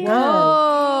 Same There you year. go.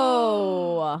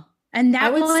 Oh. And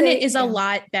that one is a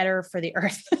lot better for the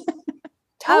earth.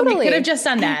 Totally. We could have just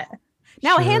done that.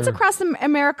 Now, Hands Across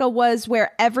America was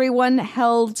where everyone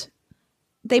held...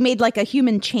 They made like a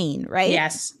human chain, right?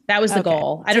 Yes, that was the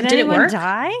goal. Did it work?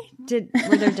 Die?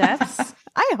 Were there deaths?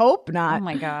 I hope not. Oh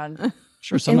my God.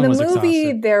 Sure, someone was exhausted. In the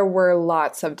movie, there were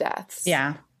lots of deaths.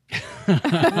 Yeah.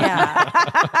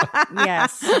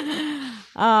 Yes.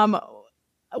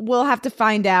 We'll have to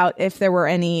find out if there were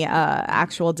any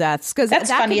actual deaths, because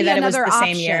that's funny that it was the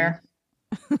same year.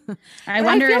 I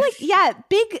wonder feel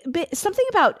big something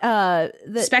about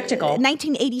the spectacle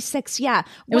 1986. Yeah,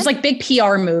 it was like big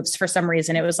PR moves for some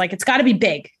reason. It was like, it's got to be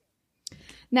big.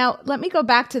 Now let me go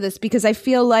back to this, because I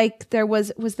feel like there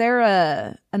was there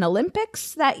an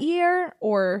Olympics that year,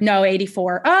 or no?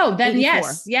 84. Oh, then 84.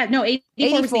 Yes, yeah, no,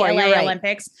 84 was the LA right.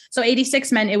 Olympics. So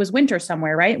 86 meant it was winter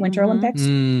somewhere, right? Winter Olympics.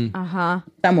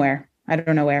 Somewhere, I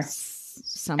don't know where.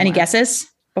 Somewhere. Any guesses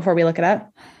before we look it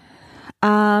up?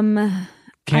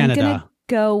 Canada. I'm gonna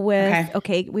go with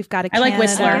we've got a Canada. I like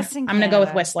Whistler. I'm gonna go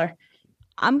with Whistler.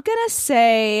 I'm gonna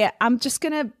say, I'm just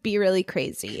gonna be really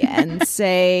crazy and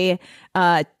say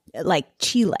like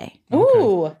Chile.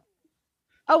 Ooh.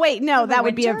 Oh wait, no, that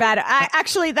would be a bad.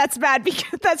 Actually, that's bad,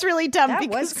 because that's really dumb. That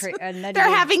because was they're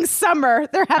having summer.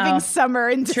 They're having summer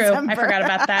in December. I forgot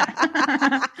about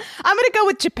that. I'm gonna go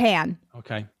with Japan.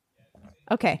 Okay.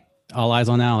 All eyes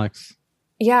on Alex.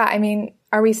 Yeah, I mean,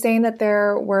 are we saying that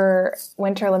there were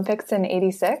Winter Olympics in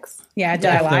 86? Yeah, did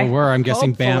I lie? There were. I'm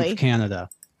guessing Banff, Canada.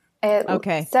 It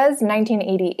says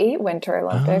 1988 Winter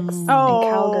Olympics in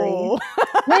Calgary.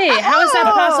 Wait, how is that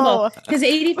possible? Because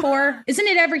 84, isn't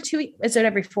it every 2? Is it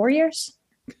every 4 years?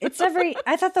 It's every.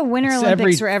 I thought the Winter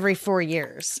Olympics were every 4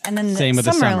 years, and then same with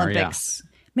the Summer summer Olympics. Yeah.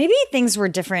 Maybe things were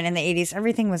different in the 80s.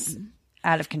 Everything was.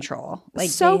 out of control. Like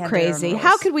so crazy.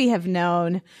 How could we have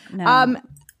known? No.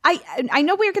 I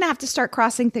know we're going to have to start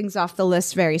crossing things off the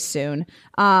list very soon.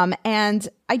 And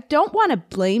I don't want to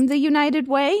blame the United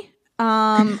Way.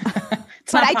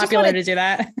 It's not popular to do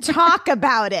that. Talk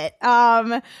about it.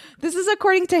 This is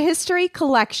according to History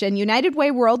Collection. United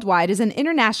Way Worldwide is an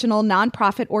international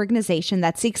nonprofit organization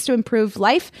that seeks to improve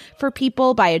life for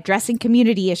people by addressing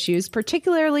community issues,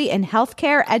 particularly in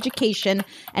healthcare, education,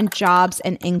 and jobs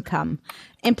and income.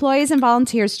 Employees and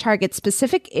volunteers target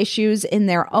specific issues in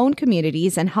their own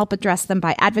communities and help address them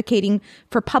by advocating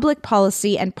for public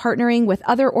policy and partnering with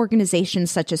other organizations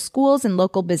such as schools and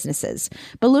local businesses.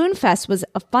 Balloonfest was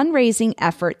a fundraising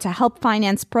effort to help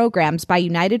finance programs by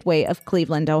United Way of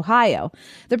Cleveland, Ohio.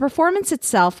 The performance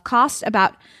itself cost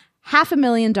about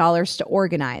 $500,000 to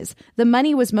organize. The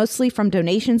money was mostly from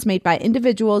donations made by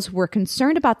individuals who were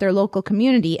concerned about their local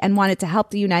community and wanted to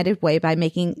help the United Way by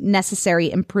making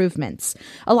necessary improvements.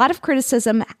 A lot of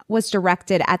criticism was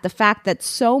directed at the fact that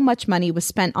so much money was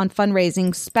spent on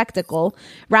fundraising spectacle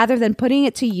rather than putting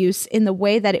it to use in the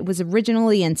way that it was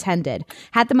originally intended.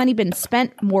 Had the money been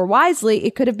spent more wisely,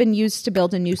 it could have been used to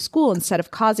build a new school instead of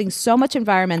causing so much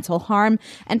environmental harm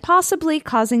and possibly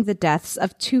causing the deaths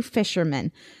of 2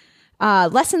 fishermen.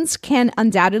 Lessons can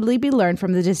undoubtedly be learned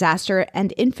from the disaster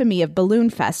and infamy of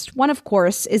Balloonfest. One, of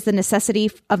course, is the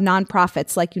necessity of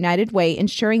nonprofits like United Way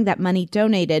ensuring that money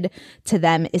donated to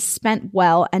them is spent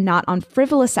well and not on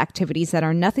frivolous activities that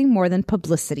are nothing more than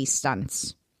publicity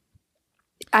stunts.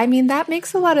 I mean, that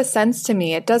makes a lot of sense to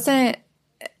me. It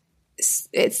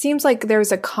seems like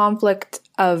there's a conflict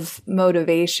of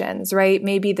motivations, right?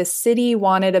 Maybe the city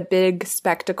wanted a big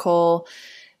spectacle.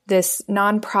 This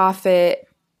nonprofit,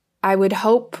 I would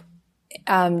hope,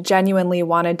 genuinely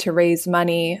wanted to raise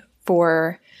money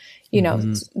for,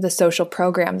 the social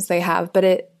programs they have, but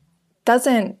it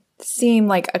doesn't seem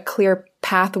like a clear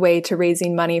pathway to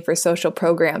raising money for social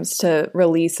programs to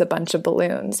release a bunch of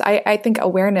balloons. I think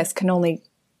awareness can only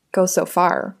go so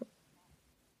far.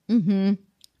 Mm-hmm.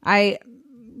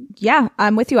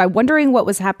 I'm with you. I'm wondering what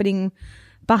was happening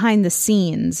behind the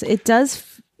scenes. It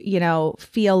does,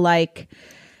 feel like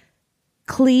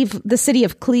the city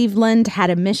of Cleveland had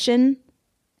a mission,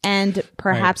 and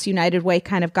perhaps United Way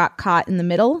kind of got caught in the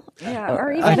middle. Yeah,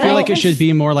 or even I feel like it should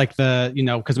be more like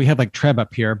because we have like Treb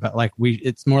up here, but like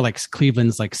it's more like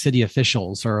Cleveland's like city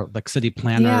officials or like city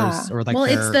planners or like. Well,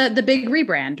 it's the big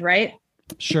rebrand, right?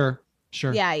 Sure.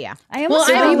 Yeah. I have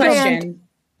a question.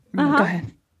 Uh-huh. Go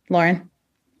ahead, Lauren.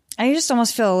 I just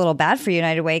almost feel a little bad for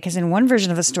United Way because in one version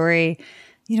of the story,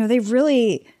 they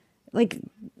really like.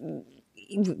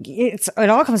 It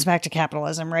all comes back to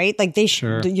capitalism, right? Like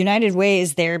the United Way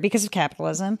is there because of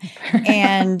capitalism,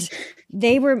 and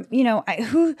they were,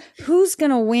 who's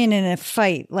going to win in a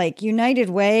fight, like United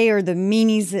Way or the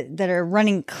meanies that are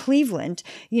running Cleveland?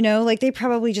 Like they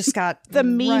probably just got the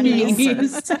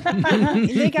meanies.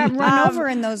 They got run over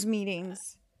in those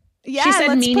meetings. Yeah, she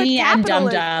said meanie and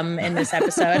dum-dum in this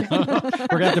episode. We're going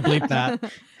to have to bleep that.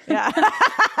 Yeah.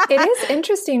 It is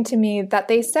interesting to me that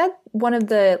they said one of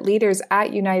the leaders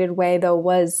at United Way, though,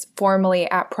 was formerly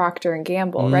at Procter &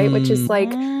 Gamble, right? Which is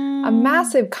like a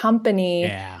massive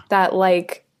company that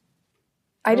like,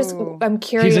 I'm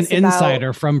curious He's an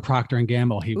insider from Procter &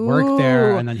 Gamble. He worked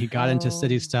there and then he got into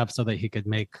city stuff so that he could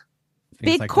make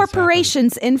things big like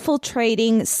corporations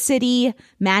infiltrating city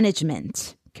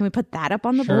management. Can we put that up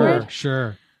on the board?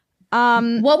 Sure.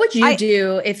 What would you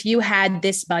do if you had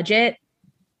this budget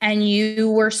and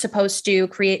you were supposed to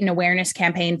create an awareness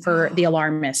campaign for the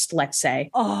alarmist, let's say?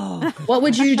 What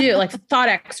would you do? Like thought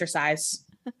exercise.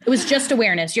 It was just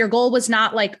awareness. Your goal was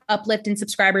not like uplift in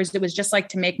subscribers. It was just like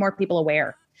to make more people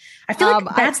aware. I feel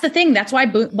like that's the thing. That's why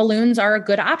balloons are a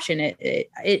good option.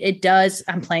 It does.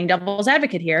 I'm playing devil's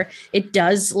advocate here. It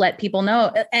does let people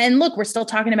know. And look, we're still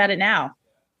talking about it now.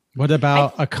 What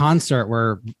about a concert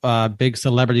where big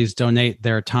celebrities donate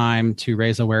their time to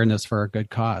raise awareness for a good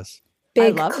cause?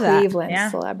 Big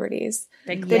Cleveland celebrities.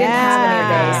 They didn't have any of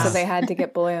those, so they had to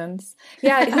get balloons.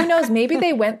 Yeah, who knows? Maybe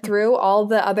they went through all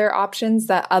the other options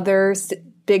that other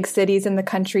big cities in the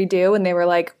country do, and they were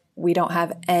like, we don't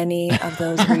have any of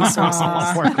those resources.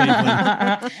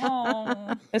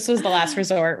 This was the last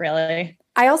resort, really.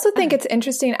 I also think it's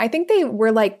interesting. I think they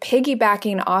were like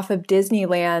piggybacking off of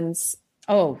Disneyland's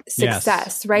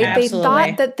success, right? Absolutely. They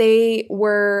thought that they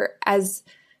were as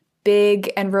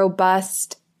big and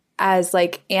robust as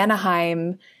like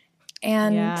Anaheim.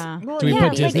 And do we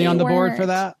put Disney on the board for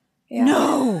that?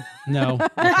 Yeah. No. Okay.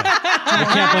 I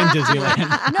can't blame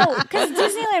Disneyland. No, because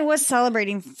Disneyland was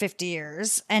celebrating 50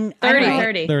 years and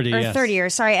 30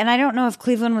 years. Sorry. And I don't know if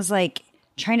Cleveland was like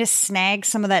trying to snag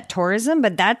some of that tourism,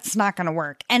 but that's not going to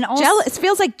work. And also, it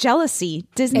feels like jealousy.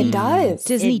 Disney. It does.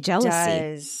 Disney it jealousy.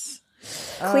 Does.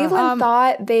 Cleveland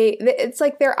thought it's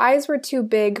like their eyes were too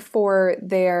big for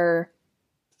their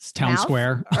Town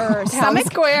Square or Town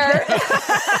Square.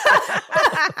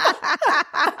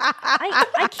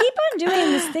 I keep on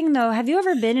doing this thing though. Have you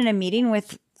ever been in a meeting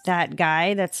with that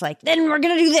guy that's like, then we're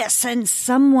going to do this, and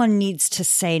someone needs to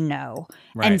say no.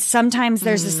 Right. And sometimes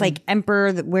there's this like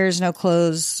emperor that wears no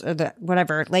clothes or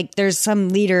whatever. Like there's some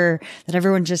leader that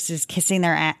everyone just is kissing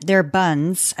their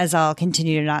buns, as I'll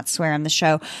continue to not swear on the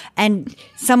show. And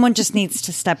someone just needs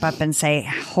to step up and say,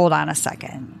 hold on a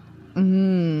second.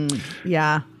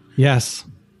 Yeah. Yes.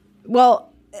 Well,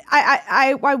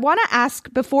 I want to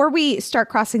ask, before we start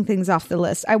crossing things off the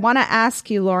list, I want to ask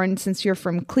you, Lauren, since you're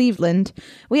from Cleveland,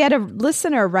 we had a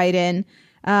listener write in.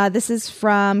 This is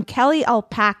from Kelly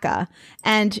Alpaca,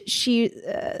 and she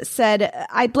said,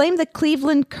 I blame the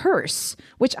Cleveland curse,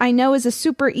 which I know is a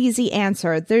super easy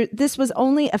answer. This was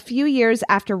only a few years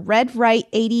after Red Right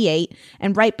 88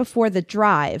 and right before The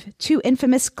Drive, two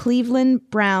infamous Cleveland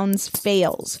Browns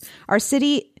fails. Our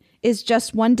city is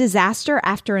just one disaster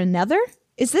after another.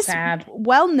 Is this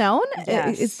well known?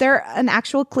 Yes. Is there an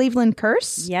actual Cleveland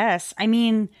curse? Yes. I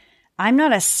mean, I'm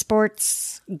not a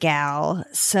sports gal,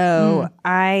 so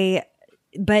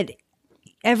but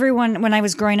everyone, when I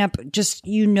was growing up, just,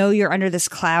 you're under this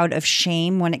cloud of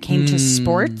shame when it came to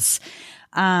sports.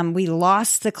 We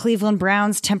lost the Cleveland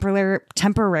Browns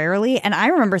temporarily. And I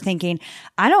remember thinking,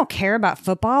 I don't care about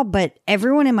football, but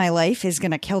everyone in my life is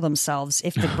going to kill themselves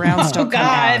if the Browns don't come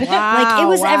back. Wow, like it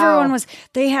was, everyone was,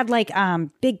 they had like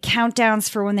big countdowns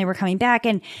for when they were coming back,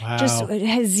 and just it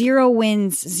had 0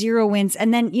 wins.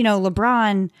 And then,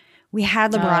 LeBron, we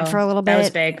had LeBron for a little bit. That was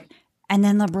big. And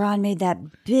then LeBron made that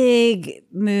big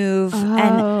move.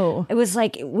 And it was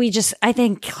like, I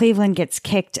think Cleveland gets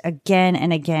kicked again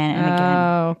and again and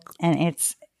again. And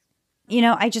it's,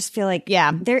 I just feel like,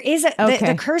 there is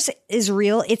the curse is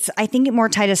real. It's, I think, more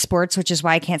tied to sports, which is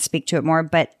why I can't speak to it more,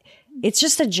 but it's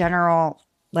just a general,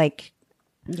 like,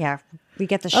 we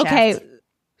get the shaft. Okay.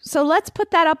 So let's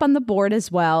put that up on the board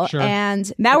as well. Sure. And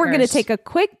now we're going to take a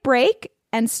quick break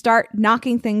and start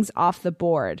knocking things off the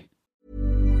board.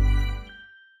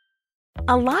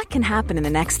 A lot can happen in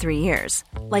the next 3 years.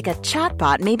 Like a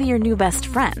chatbot may be your new best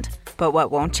friend. But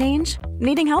what won't change?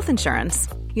 Needing health insurance.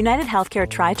 United Healthcare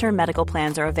Tri-Term Medical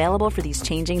Plans are available for these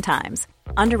changing times.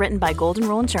 Underwritten by Golden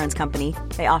Rule Insurance Company,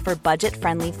 they offer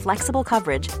budget-friendly, flexible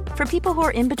coverage for people who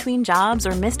are in between jobs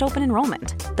or missed open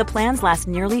enrollment. The plans last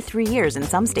nearly 3 years in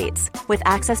some states, with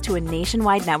access to a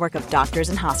nationwide network of doctors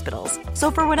and hospitals.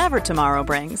 So for whatever tomorrow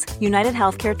brings, United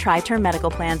Healthcare Tri-Term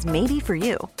Medical Plans may be for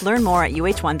you. Learn more at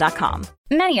uh1.com.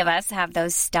 Many of us have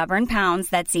those stubborn pounds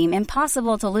that seem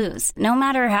impossible to lose, no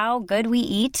matter how good we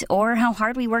eat or how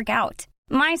hard we work out.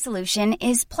 My solution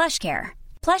is PlushCare.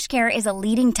 PlushCare is a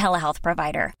leading telehealth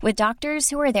provider with doctors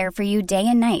who are there for you day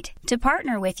and night to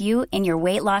partner with you in your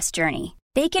weight loss journey.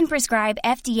 They can prescribe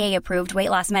FDA-approved weight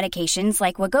loss medications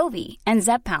like Wegovy and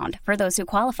Zepbound for those who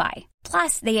qualify.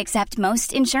 Plus, they accept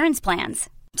most insurance plans.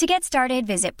 To get started,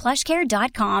 visit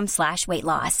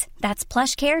plushcare.com/weightloss. That's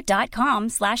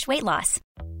plushcare.com/weightloss.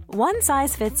 One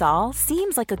size fits all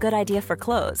seems like a good idea for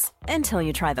clothes until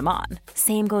you try them on.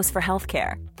 Same goes for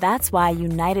healthcare. That's why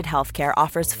United Healthcare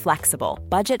offers flexible,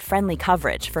 budget-friendly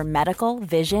coverage for medical,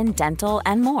 vision, dental,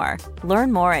 and more.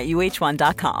 Learn more at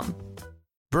uh1.com.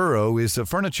 Burrow is a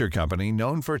furniture company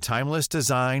known for timeless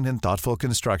design and thoughtful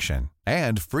construction,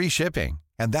 and free shipping,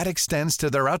 and that extends to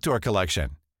their outdoor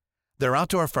collection. Their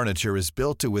outdoor furniture is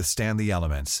built to withstand the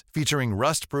elements, featuring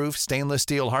rust-proof stainless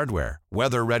steel hardware,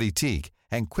 weather-ready teak,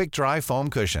 and quick-dry foam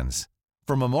cushions.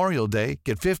 For Memorial Day,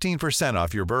 get 15%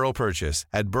 off your Burrow purchase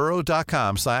at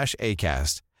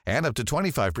burrow.com/ACAST and up to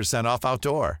 25% off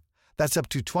outdoor. That's up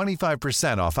to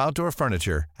 25% off outdoor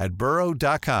furniture at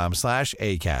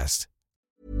burrow.com/ACAST.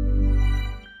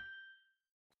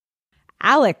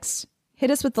 Alex, hit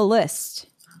us with the list.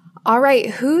 All right,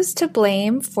 who's to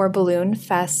blame for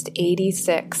Balloonfest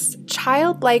 86?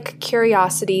 Childlike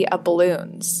curiosity of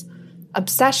balloons.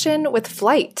 Obsession with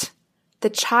flight. The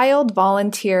child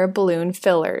volunteer balloon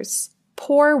fillers.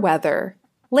 Poor weather.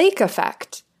 Lake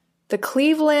effect. The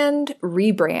Cleveland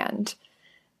rebrand.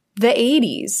 The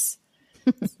 80s.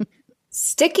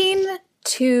 Sticking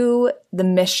to the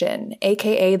mission,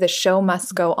 aka the show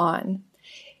must go on.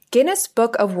 Guinness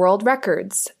Book of World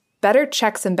Records. Better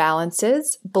checks and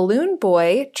balances. Balloon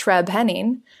boy Treb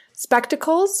Henning.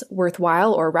 Spectacles,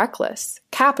 worthwhile or reckless.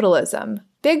 Capitalism.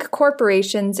 Big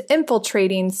corporations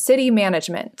infiltrating city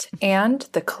management, and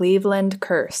the Cleveland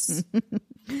curse.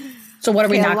 So what are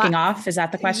we knocking off? Is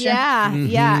that the question? Yeah.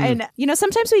 Yeah. And,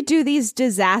 sometimes we do these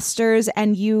disasters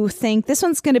and you think this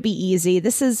one's going to be easy.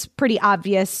 This is pretty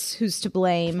obvious who's to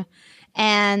blame.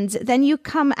 And then you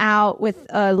come out with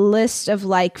a list of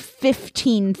like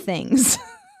 15 things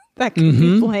that can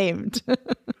be blamed.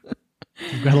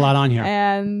 We've got a lot on here.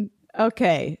 And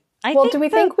okay. Do we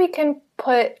think we can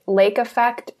put lake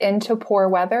effect into poor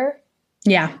weather?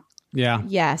 Yeah. Yeah.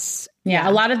 Yes. Yeah.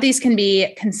 A lot of these can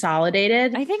be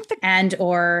consolidated. I think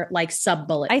or like sub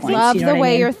bullet points. I love the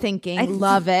way you're thinking. I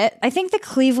love it. I think the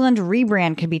Cleveland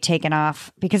rebrand could be taken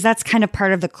off because that's kind of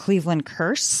part of the Cleveland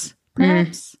curse,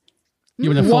 perhaps.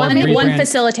 One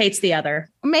facilitates the other.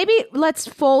 Maybe let's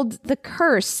fold the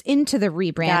curse into the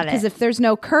rebrand because if there's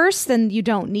no curse, then you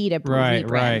don't need a rebrand.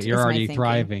 Right. You're already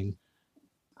thriving.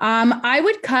 I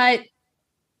would cut.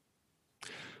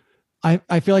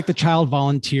 I feel like the child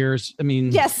volunteers. I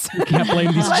mean, yes, you can't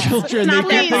blame these children.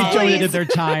 They donated their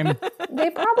time. They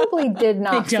probably did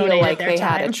not feel like they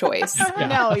had a choice.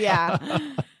 No, yeah.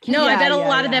 No, I bet a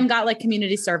lot of them got like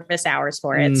community service hours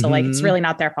for it. So like, it's really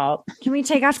not their fault. Can we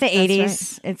take off the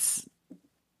 80s?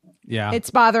 Right. It's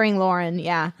bothering Lauren.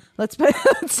 Yeah. Let's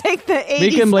take the 80s.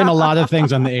 We can blame a lot of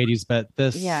things on the 80s, but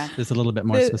this is a little bit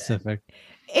more specific.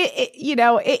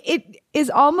 It is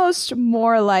almost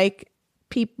more like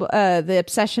people, the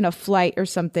obsession of flight or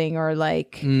something, or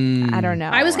like, I don't know.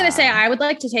 I was going to say, I would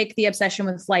like to take the obsession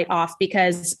with flight off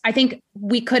because I think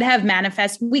we could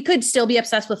still be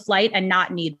obsessed with flight and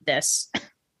not need this.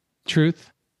 Truth.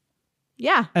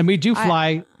 Yeah. And we do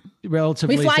fly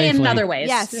relatively We fly safely. in other ways.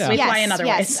 Yes. We fly in other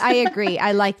ways. I agree.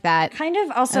 I like that. Kind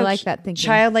of also I like that thinking.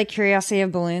 Childlike curiosity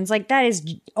of balloons. Like that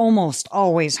is almost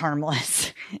always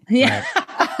harmless. Yeah.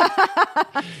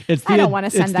 I don't want to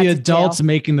send that to the adults jail.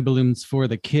 making the balloons for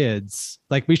the kids.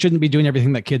 Like we shouldn't be doing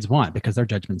everything that kids want because their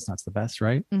judgment's not the best,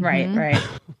 right? Mm-hmm. Right.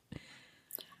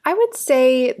 I would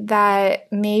say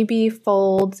that maybe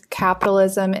fold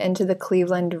capitalism into the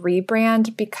Cleveland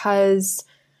rebrand because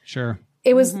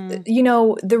it was,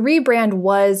 the rebrand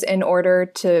was in order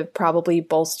to probably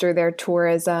bolster their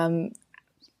tourism,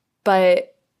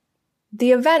 but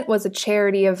the event was a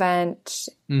charity event.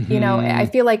 I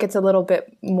feel like it's a little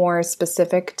bit more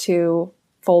specific to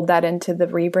fold that into the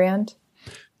rebrand.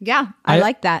 Yeah, I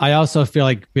like that. I also feel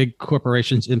like big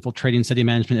corporations infiltrating city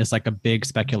management is like a big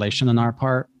speculation on our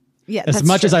part. Yeah, as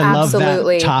much as I love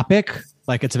that topic,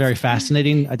 like it's very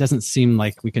fascinating. It doesn't seem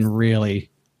like we can really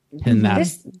pin that.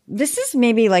 This is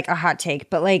maybe like a hot take,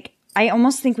 but like I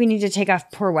almost think we need to take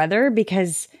off poor weather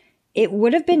because it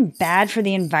would have been bad for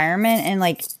the environment and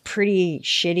like pretty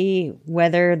shitty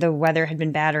whether the weather had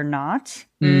been bad or not.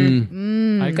 I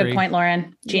agree. Good point,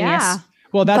 Lauren. Genius. Yeah.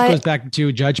 Well, that goes back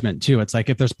to judgment too. It's like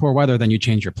if there's poor weather, then you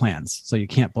change your plans. So you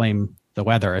can't blame the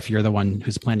weather if you're the one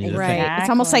who's planning the thing. It's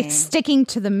almost like sticking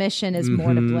to the mission is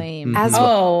more to blame.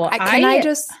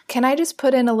 Can I just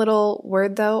put in a little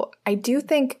word though? I do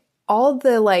think all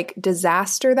the like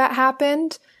disaster that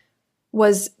happened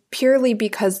was purely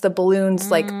because the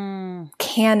balloons like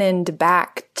cannoned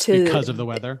back to because of the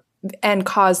weather and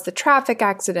caused the traffic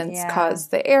accidents,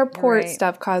 caused the airport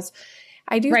stuff,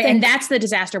 I do think, and that's the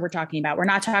disaster we're talking about. We're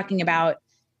not talking about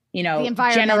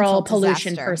the general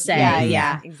pollution per se.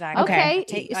 Yeah, exactly.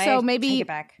 Okay, so maybe take it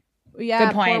back. Yeah,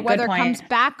 good point. Poor weather comes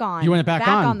back on. You want it back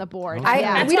on the board.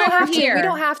 Okay. We don't have to. We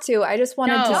don't have to. I just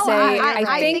wanted to say.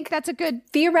 I think that's a good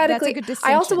theoretically. That's a good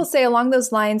distinction. I also will say along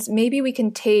those lines, maybe we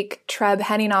can take Treb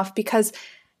Henning off because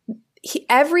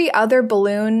every other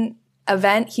balloon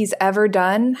event he's ever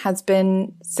done has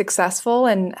been successful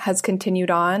and has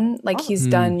continued on. Like he's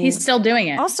still doing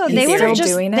it. Also, they would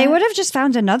have just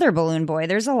found another balloon boy.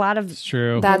 There's a lot of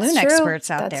balloon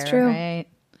experts out there. That's true. Right.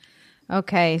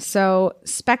 Okay, so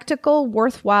spectacle,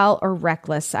 worthwhile, or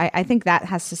reckless. I think that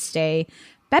has to stay.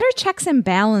 Better checks and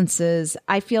balances,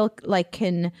 I feel like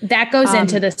that goes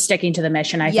into the sticking to the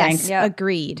mission, I think. Yes,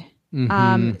 agreed.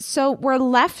 So we're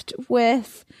left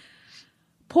with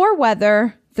poor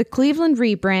weather, the Cleveland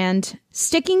rebrand,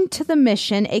 sticking to the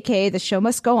mission, aka the show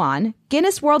must go on,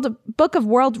 Guinness Book of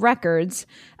World Records,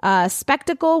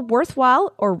 spectacle,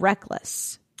 worthwhile, or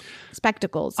reckless.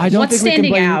 Spectacles. I don't What's think we can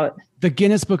standing blame out? The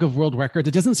Guinness Book of World Records.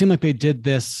 It doesn't seem like they did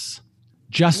this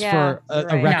just for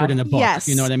a record in a book. Yes,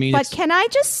 you know what I mean? But can I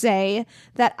just say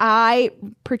that I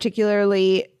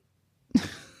particularly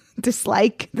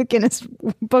dislike the Guinness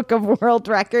Book of World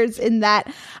Records in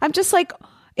that I'm just like,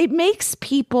 it makes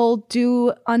people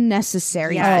do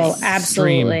unnecessary things. Oh,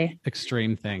 absolutely.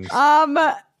 Extreme things.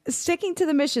 Sticking to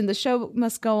the mission, the show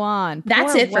must go on.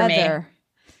 That's Poor it for weather. me.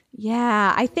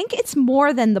 Yeah, I think it's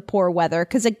more than the poor weather.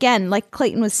 Because again, like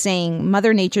Clayton was saying,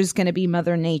 Mother Nature's going to be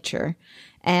Mother Nature.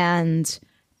 And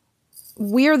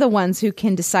we're the ones who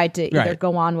can decide to either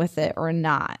go on with it or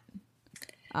not.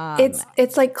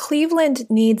 It's like Cleveland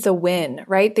needs a win,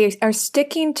 right? They are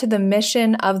sticking to the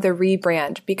mission of the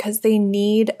rebrand because they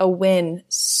need a win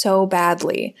so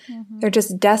badly. They're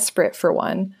just desperate for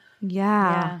one.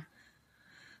 Yeah.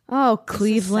 Oh,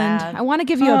 Cleveland. I want to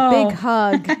give you a big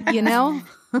hug, you know?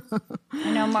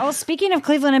 I know. Well, speaking of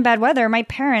Cleveland and bad weather, my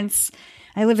parents,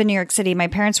 I live in New York City. My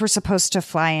parents were supposed to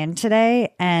fly in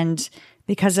today, and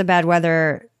because of bad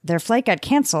weather, their flight got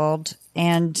canceled,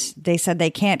 and they said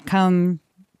they can't come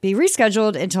be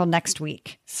rescheduled until next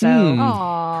week. So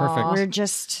perfect. We're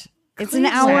just, it's an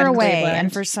hour away.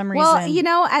 And for some reason. Well, you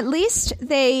know, at least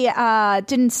they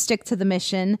didn't stick to the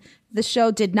mission. The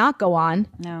show did not go on.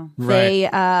 No. They,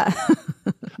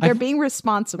 they're being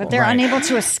responsible. But they're unable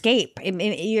to escape.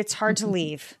 It's hard to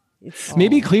leave.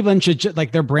 Maybe Cleveland should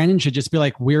their branding should just be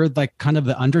like, we're like kind of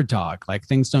the underdog. Like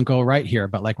things don't go right here,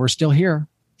 but like we're still here.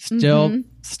 Still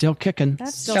kicking.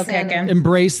 That's still kicking.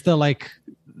 Embrace the like,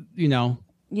 you know.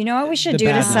 You know what we should do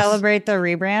to celebrate the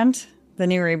rebrand? The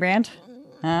new rebrand?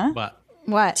 Huh?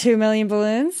 What? 2 million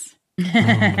balloons? Oh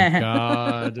my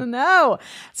God. No.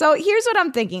 So here's what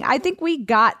I'm thinking. I think we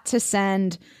got to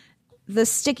send the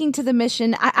sticking to the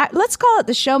mission. Let's call it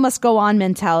the show must go on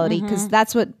mentality, because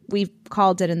that's what we've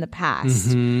called it in the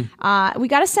past. We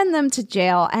got to send them to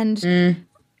jail. And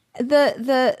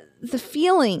the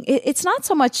feeling, it's not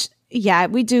so much. Yeah,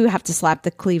 we do have to slap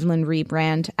the Cleveland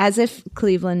rebrand, as if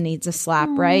Cleveland needs a slap,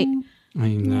 right? I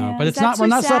know, but it's not. We're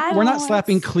not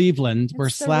slapping Cleveland. We're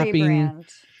slapping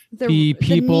the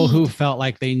people who felt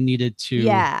like they needed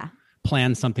to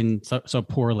plan something so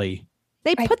poorly.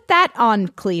 They put that on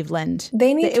Cleveland.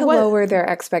 They need to lower their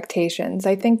expectations.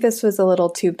 I think this was a little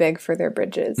too big for their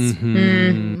bridges.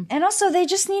 And also, they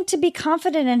just need to be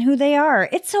confident in who they are.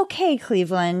 It's okay,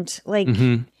 Cleveland. Like,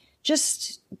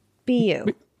 just be you.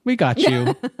 We got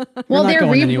you. Well, their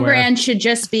rebrand should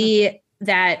just be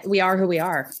that we are who we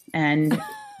are. And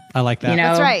I like that. You know,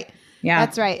 that's right. Yeah.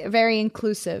 That's right. Very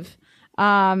inclusive.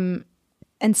 And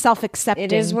self-accepting.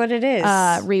 It is what it is.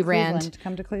 Rebrand. Cleveland.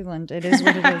 Come to Cleveland. It is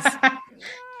what it is.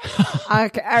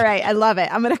 Okay. All right. I love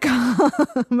it. I'm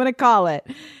gonna call it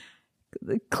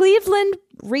Cleveland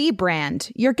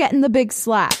rebrand. You're getting the big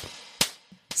slap.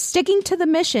 Sticking to the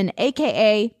mission,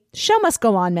 aka show must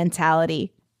go on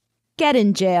mentality. Get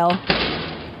in jail.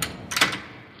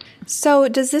 So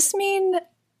does this mean,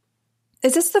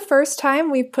 is this the first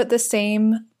time we've put the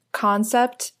same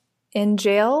concept in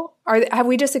jail? Have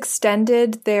we just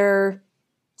extended their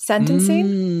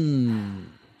sentencing?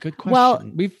 Good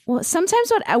question. Well,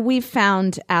 sometimes what we've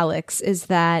found, Alex, is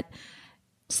that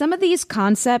some of these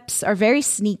concepts are very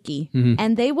sneaky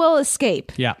and they will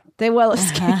escape. Yeah. They will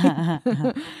escape.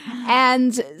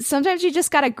 And sometimes you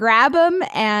just got to grab them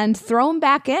and throw them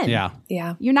back in.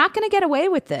 Yeah. You're not going to get away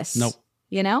with this. Nope.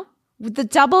 You know? The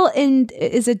double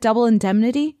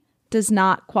indemnity does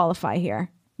not qualify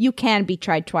here. You can be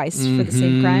tried twice for the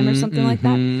same crime or something like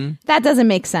that. That doesn't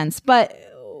make sense, but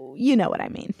you know what I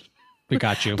mean. We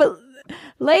got you. But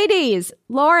ladies,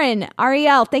 Lauren,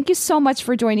 Ariel, thank you so much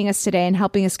for joining us today and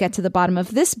helping us get to the bottom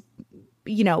of this,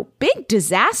 big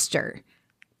disaster.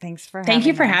 Thank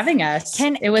you for having us.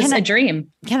 It was a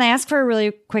dream. Can I ask for a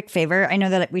really quick favor? I know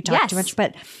that we talked too much,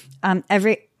 but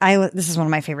this is one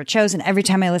of my favorite shows, and every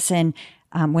time I listen,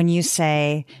 when you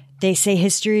say they say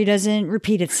history doesn't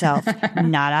repeat itself,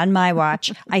 not on my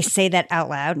watch, I say that out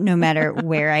loud, no matter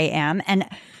where I am. And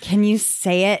can you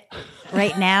say it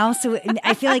right now? So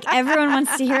I feel like everyone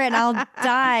wants to hear it, and I'll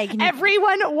die.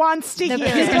 Everyone wants to hear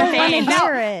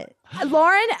it.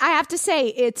 Lauren, I have to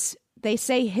say they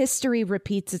say history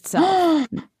repeats itself.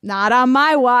 Not on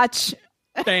my watch.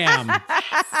 Damn.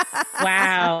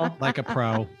 Wow. Like a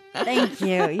pro. Thank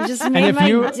you. You just made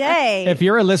my day. If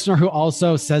you're a listener who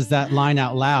also says that line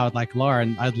out loud, like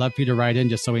Lauren, I'd love for you to write in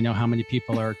just so we know how many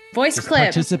people are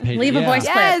participating. Leave a voice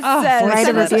clip. Write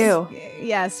a review.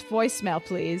 Yes, voicemail,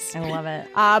 please. I love it.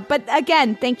 But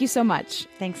again, thank you so much.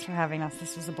 Thanks for having us.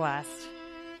 This was a blast.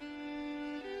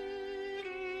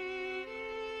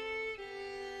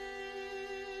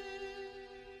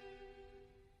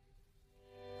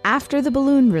 After the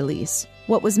balloon release,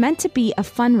 what was meant to be a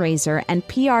fundraiser and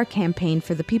PR campaign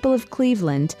for the people of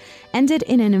Cleveland ended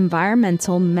in an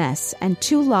environmental mess and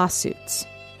 2 lawsuits.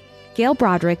 Gail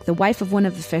Broderick, the wife of one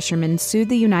of the fishermen, sued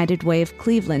the United Way of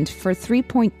Cleveland for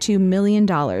 $3.2 million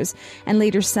and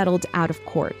later settled out of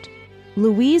court.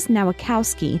 Louise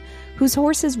Nowakowski, whose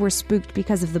horses were spooked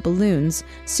because of the balloons,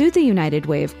 sued the United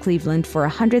Way of Cleveland for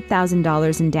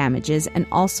 $100,000 in damages and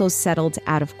also settled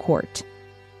out of court.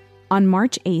 On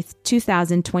March 8,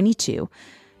 2022,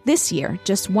 this year,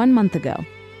 just 1 month ago,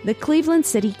 the Cleveland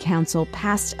City Council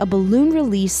passed a balloon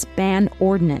release ban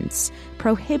ordinance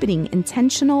prohibiting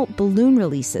intentional balloon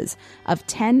releases of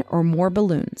 10 or more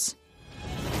balloons.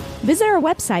 Visit our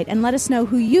website and let us know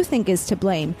who you think is to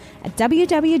blame at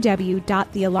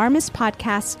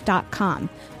www.thealarmistpodcast.com,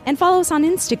 and follow us on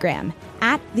Instagram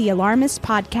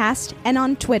 @thealarmistpodcast and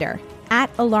on Twitter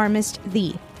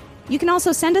 @alarmistthe. You can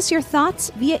also send us your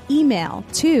thoughts via email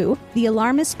to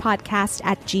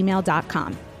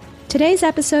thealarmistpodcast@gmail.com. Today's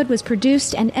episode was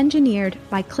produced and engineered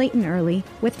by Clayton Early,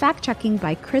 with fact-checking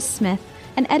by Chris Smith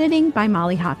and editing by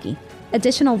Molly Hockey.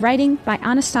 Additional writing by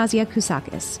Anastasia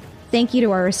Kousakis. Thank you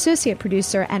to our associate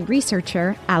producer and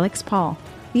researcher, Alex Paul.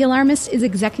 The Alarmist is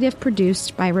executive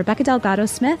produced by Rebecca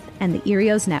Delgado-Smith and the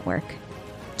Erios Network.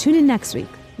 Tune in next week.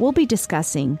 We'll be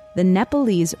discussing the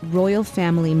Nepalese royal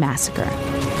family massacre.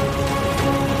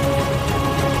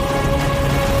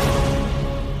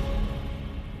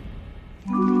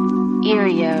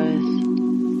 Erios.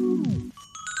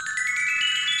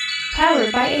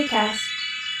 Powered by Acast.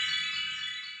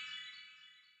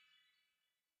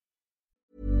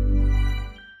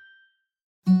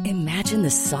 Imagine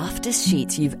the softest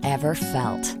sheets you've ever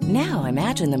felt. Now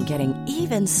imagine them getting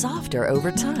even softer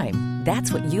over time.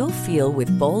 That's what you'll feel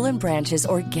with Boll & Branch's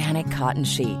organic cotton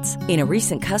sheets. In a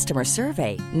recent customer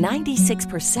survey,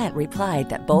 96% replied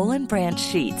that Boll & Branch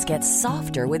sheets get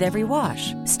softer with every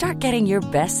wash. Start getting your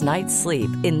best night's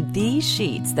sleep in these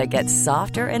sheets that get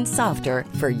softer and softer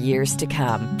for years to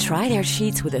come. Try their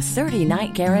sheets with a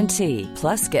 30-night guarantee.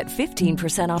 Plus, get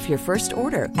 15% off your first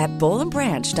order at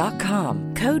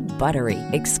bollandbranch.com. Code BUTTERY.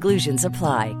 Exclusions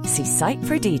apply. See site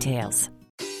for details.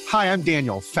 Hi, I'm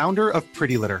Daniel, founder of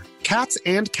Pretty Litter. Cats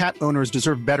and cat owners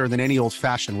deserve better than any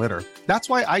old-fashioned litter. That's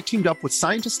why I teamed up with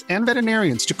scientists and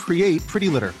veterinarians to create Pretty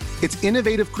Litter. Its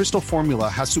innovative crystal formula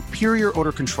has superior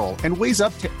odor control and weighs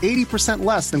up to 80%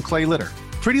 less than clay litter.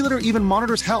 Pretty Litter even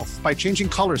monitors health by changing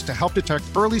colors to help detect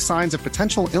early signs of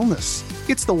potential illness.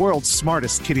 It's the world's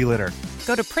smartest kitty litter.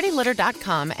 Go to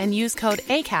prettylitter.com and use code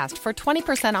ACAST for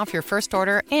 20% off your first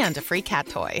order and a free cat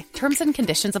toy. Terms and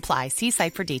conditions apply. See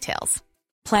site for details.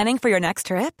 Planning for your next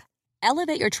trip?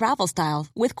 Elevate your travel style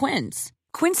with Quince.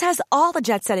 Quince has all the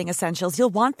jet-setting essentials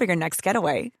you'll want for your next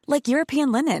getaway, like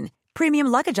European linen, premium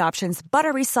luggage options,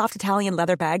 buttery soft Italian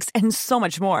leather bags, and so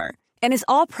much more. And is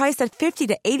all priced at 50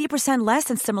 to 80% less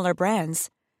than similar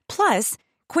brands. Plus,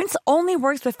 Quince only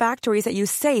works with factories that use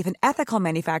safe and ethical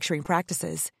manufacturing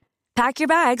practices. Pack your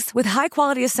bags with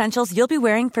high-quality essentials you'll be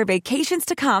wearing for vacations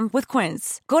to come with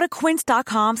Quince. Go to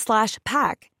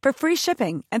quince.com/pack for free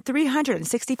shipping and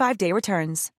 365-day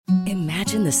returns.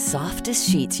 Imagine the softest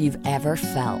sheets you've ever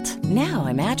felt. Now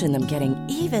imagine them getting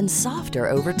even softer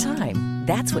over time.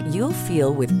 That's what you'll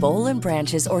feel with Boll &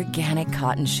 Branch's organic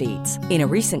cotton sheets. In a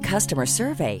recent customer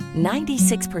survey,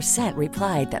 96%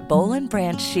 replied that Boll &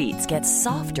 Branch sheets get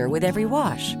softer with every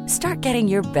wash. Start getting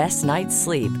your best night's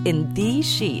sleep in these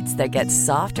sheets that get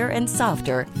softer and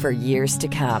softer for years to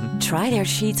come. Try their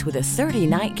sheets with a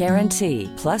 30-night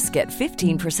guarantee. Plus, get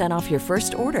 15% off your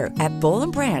first order at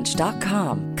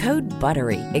bollandbranch.com. Code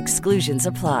BUTTERY. Exclusions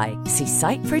apply. See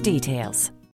site for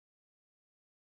details.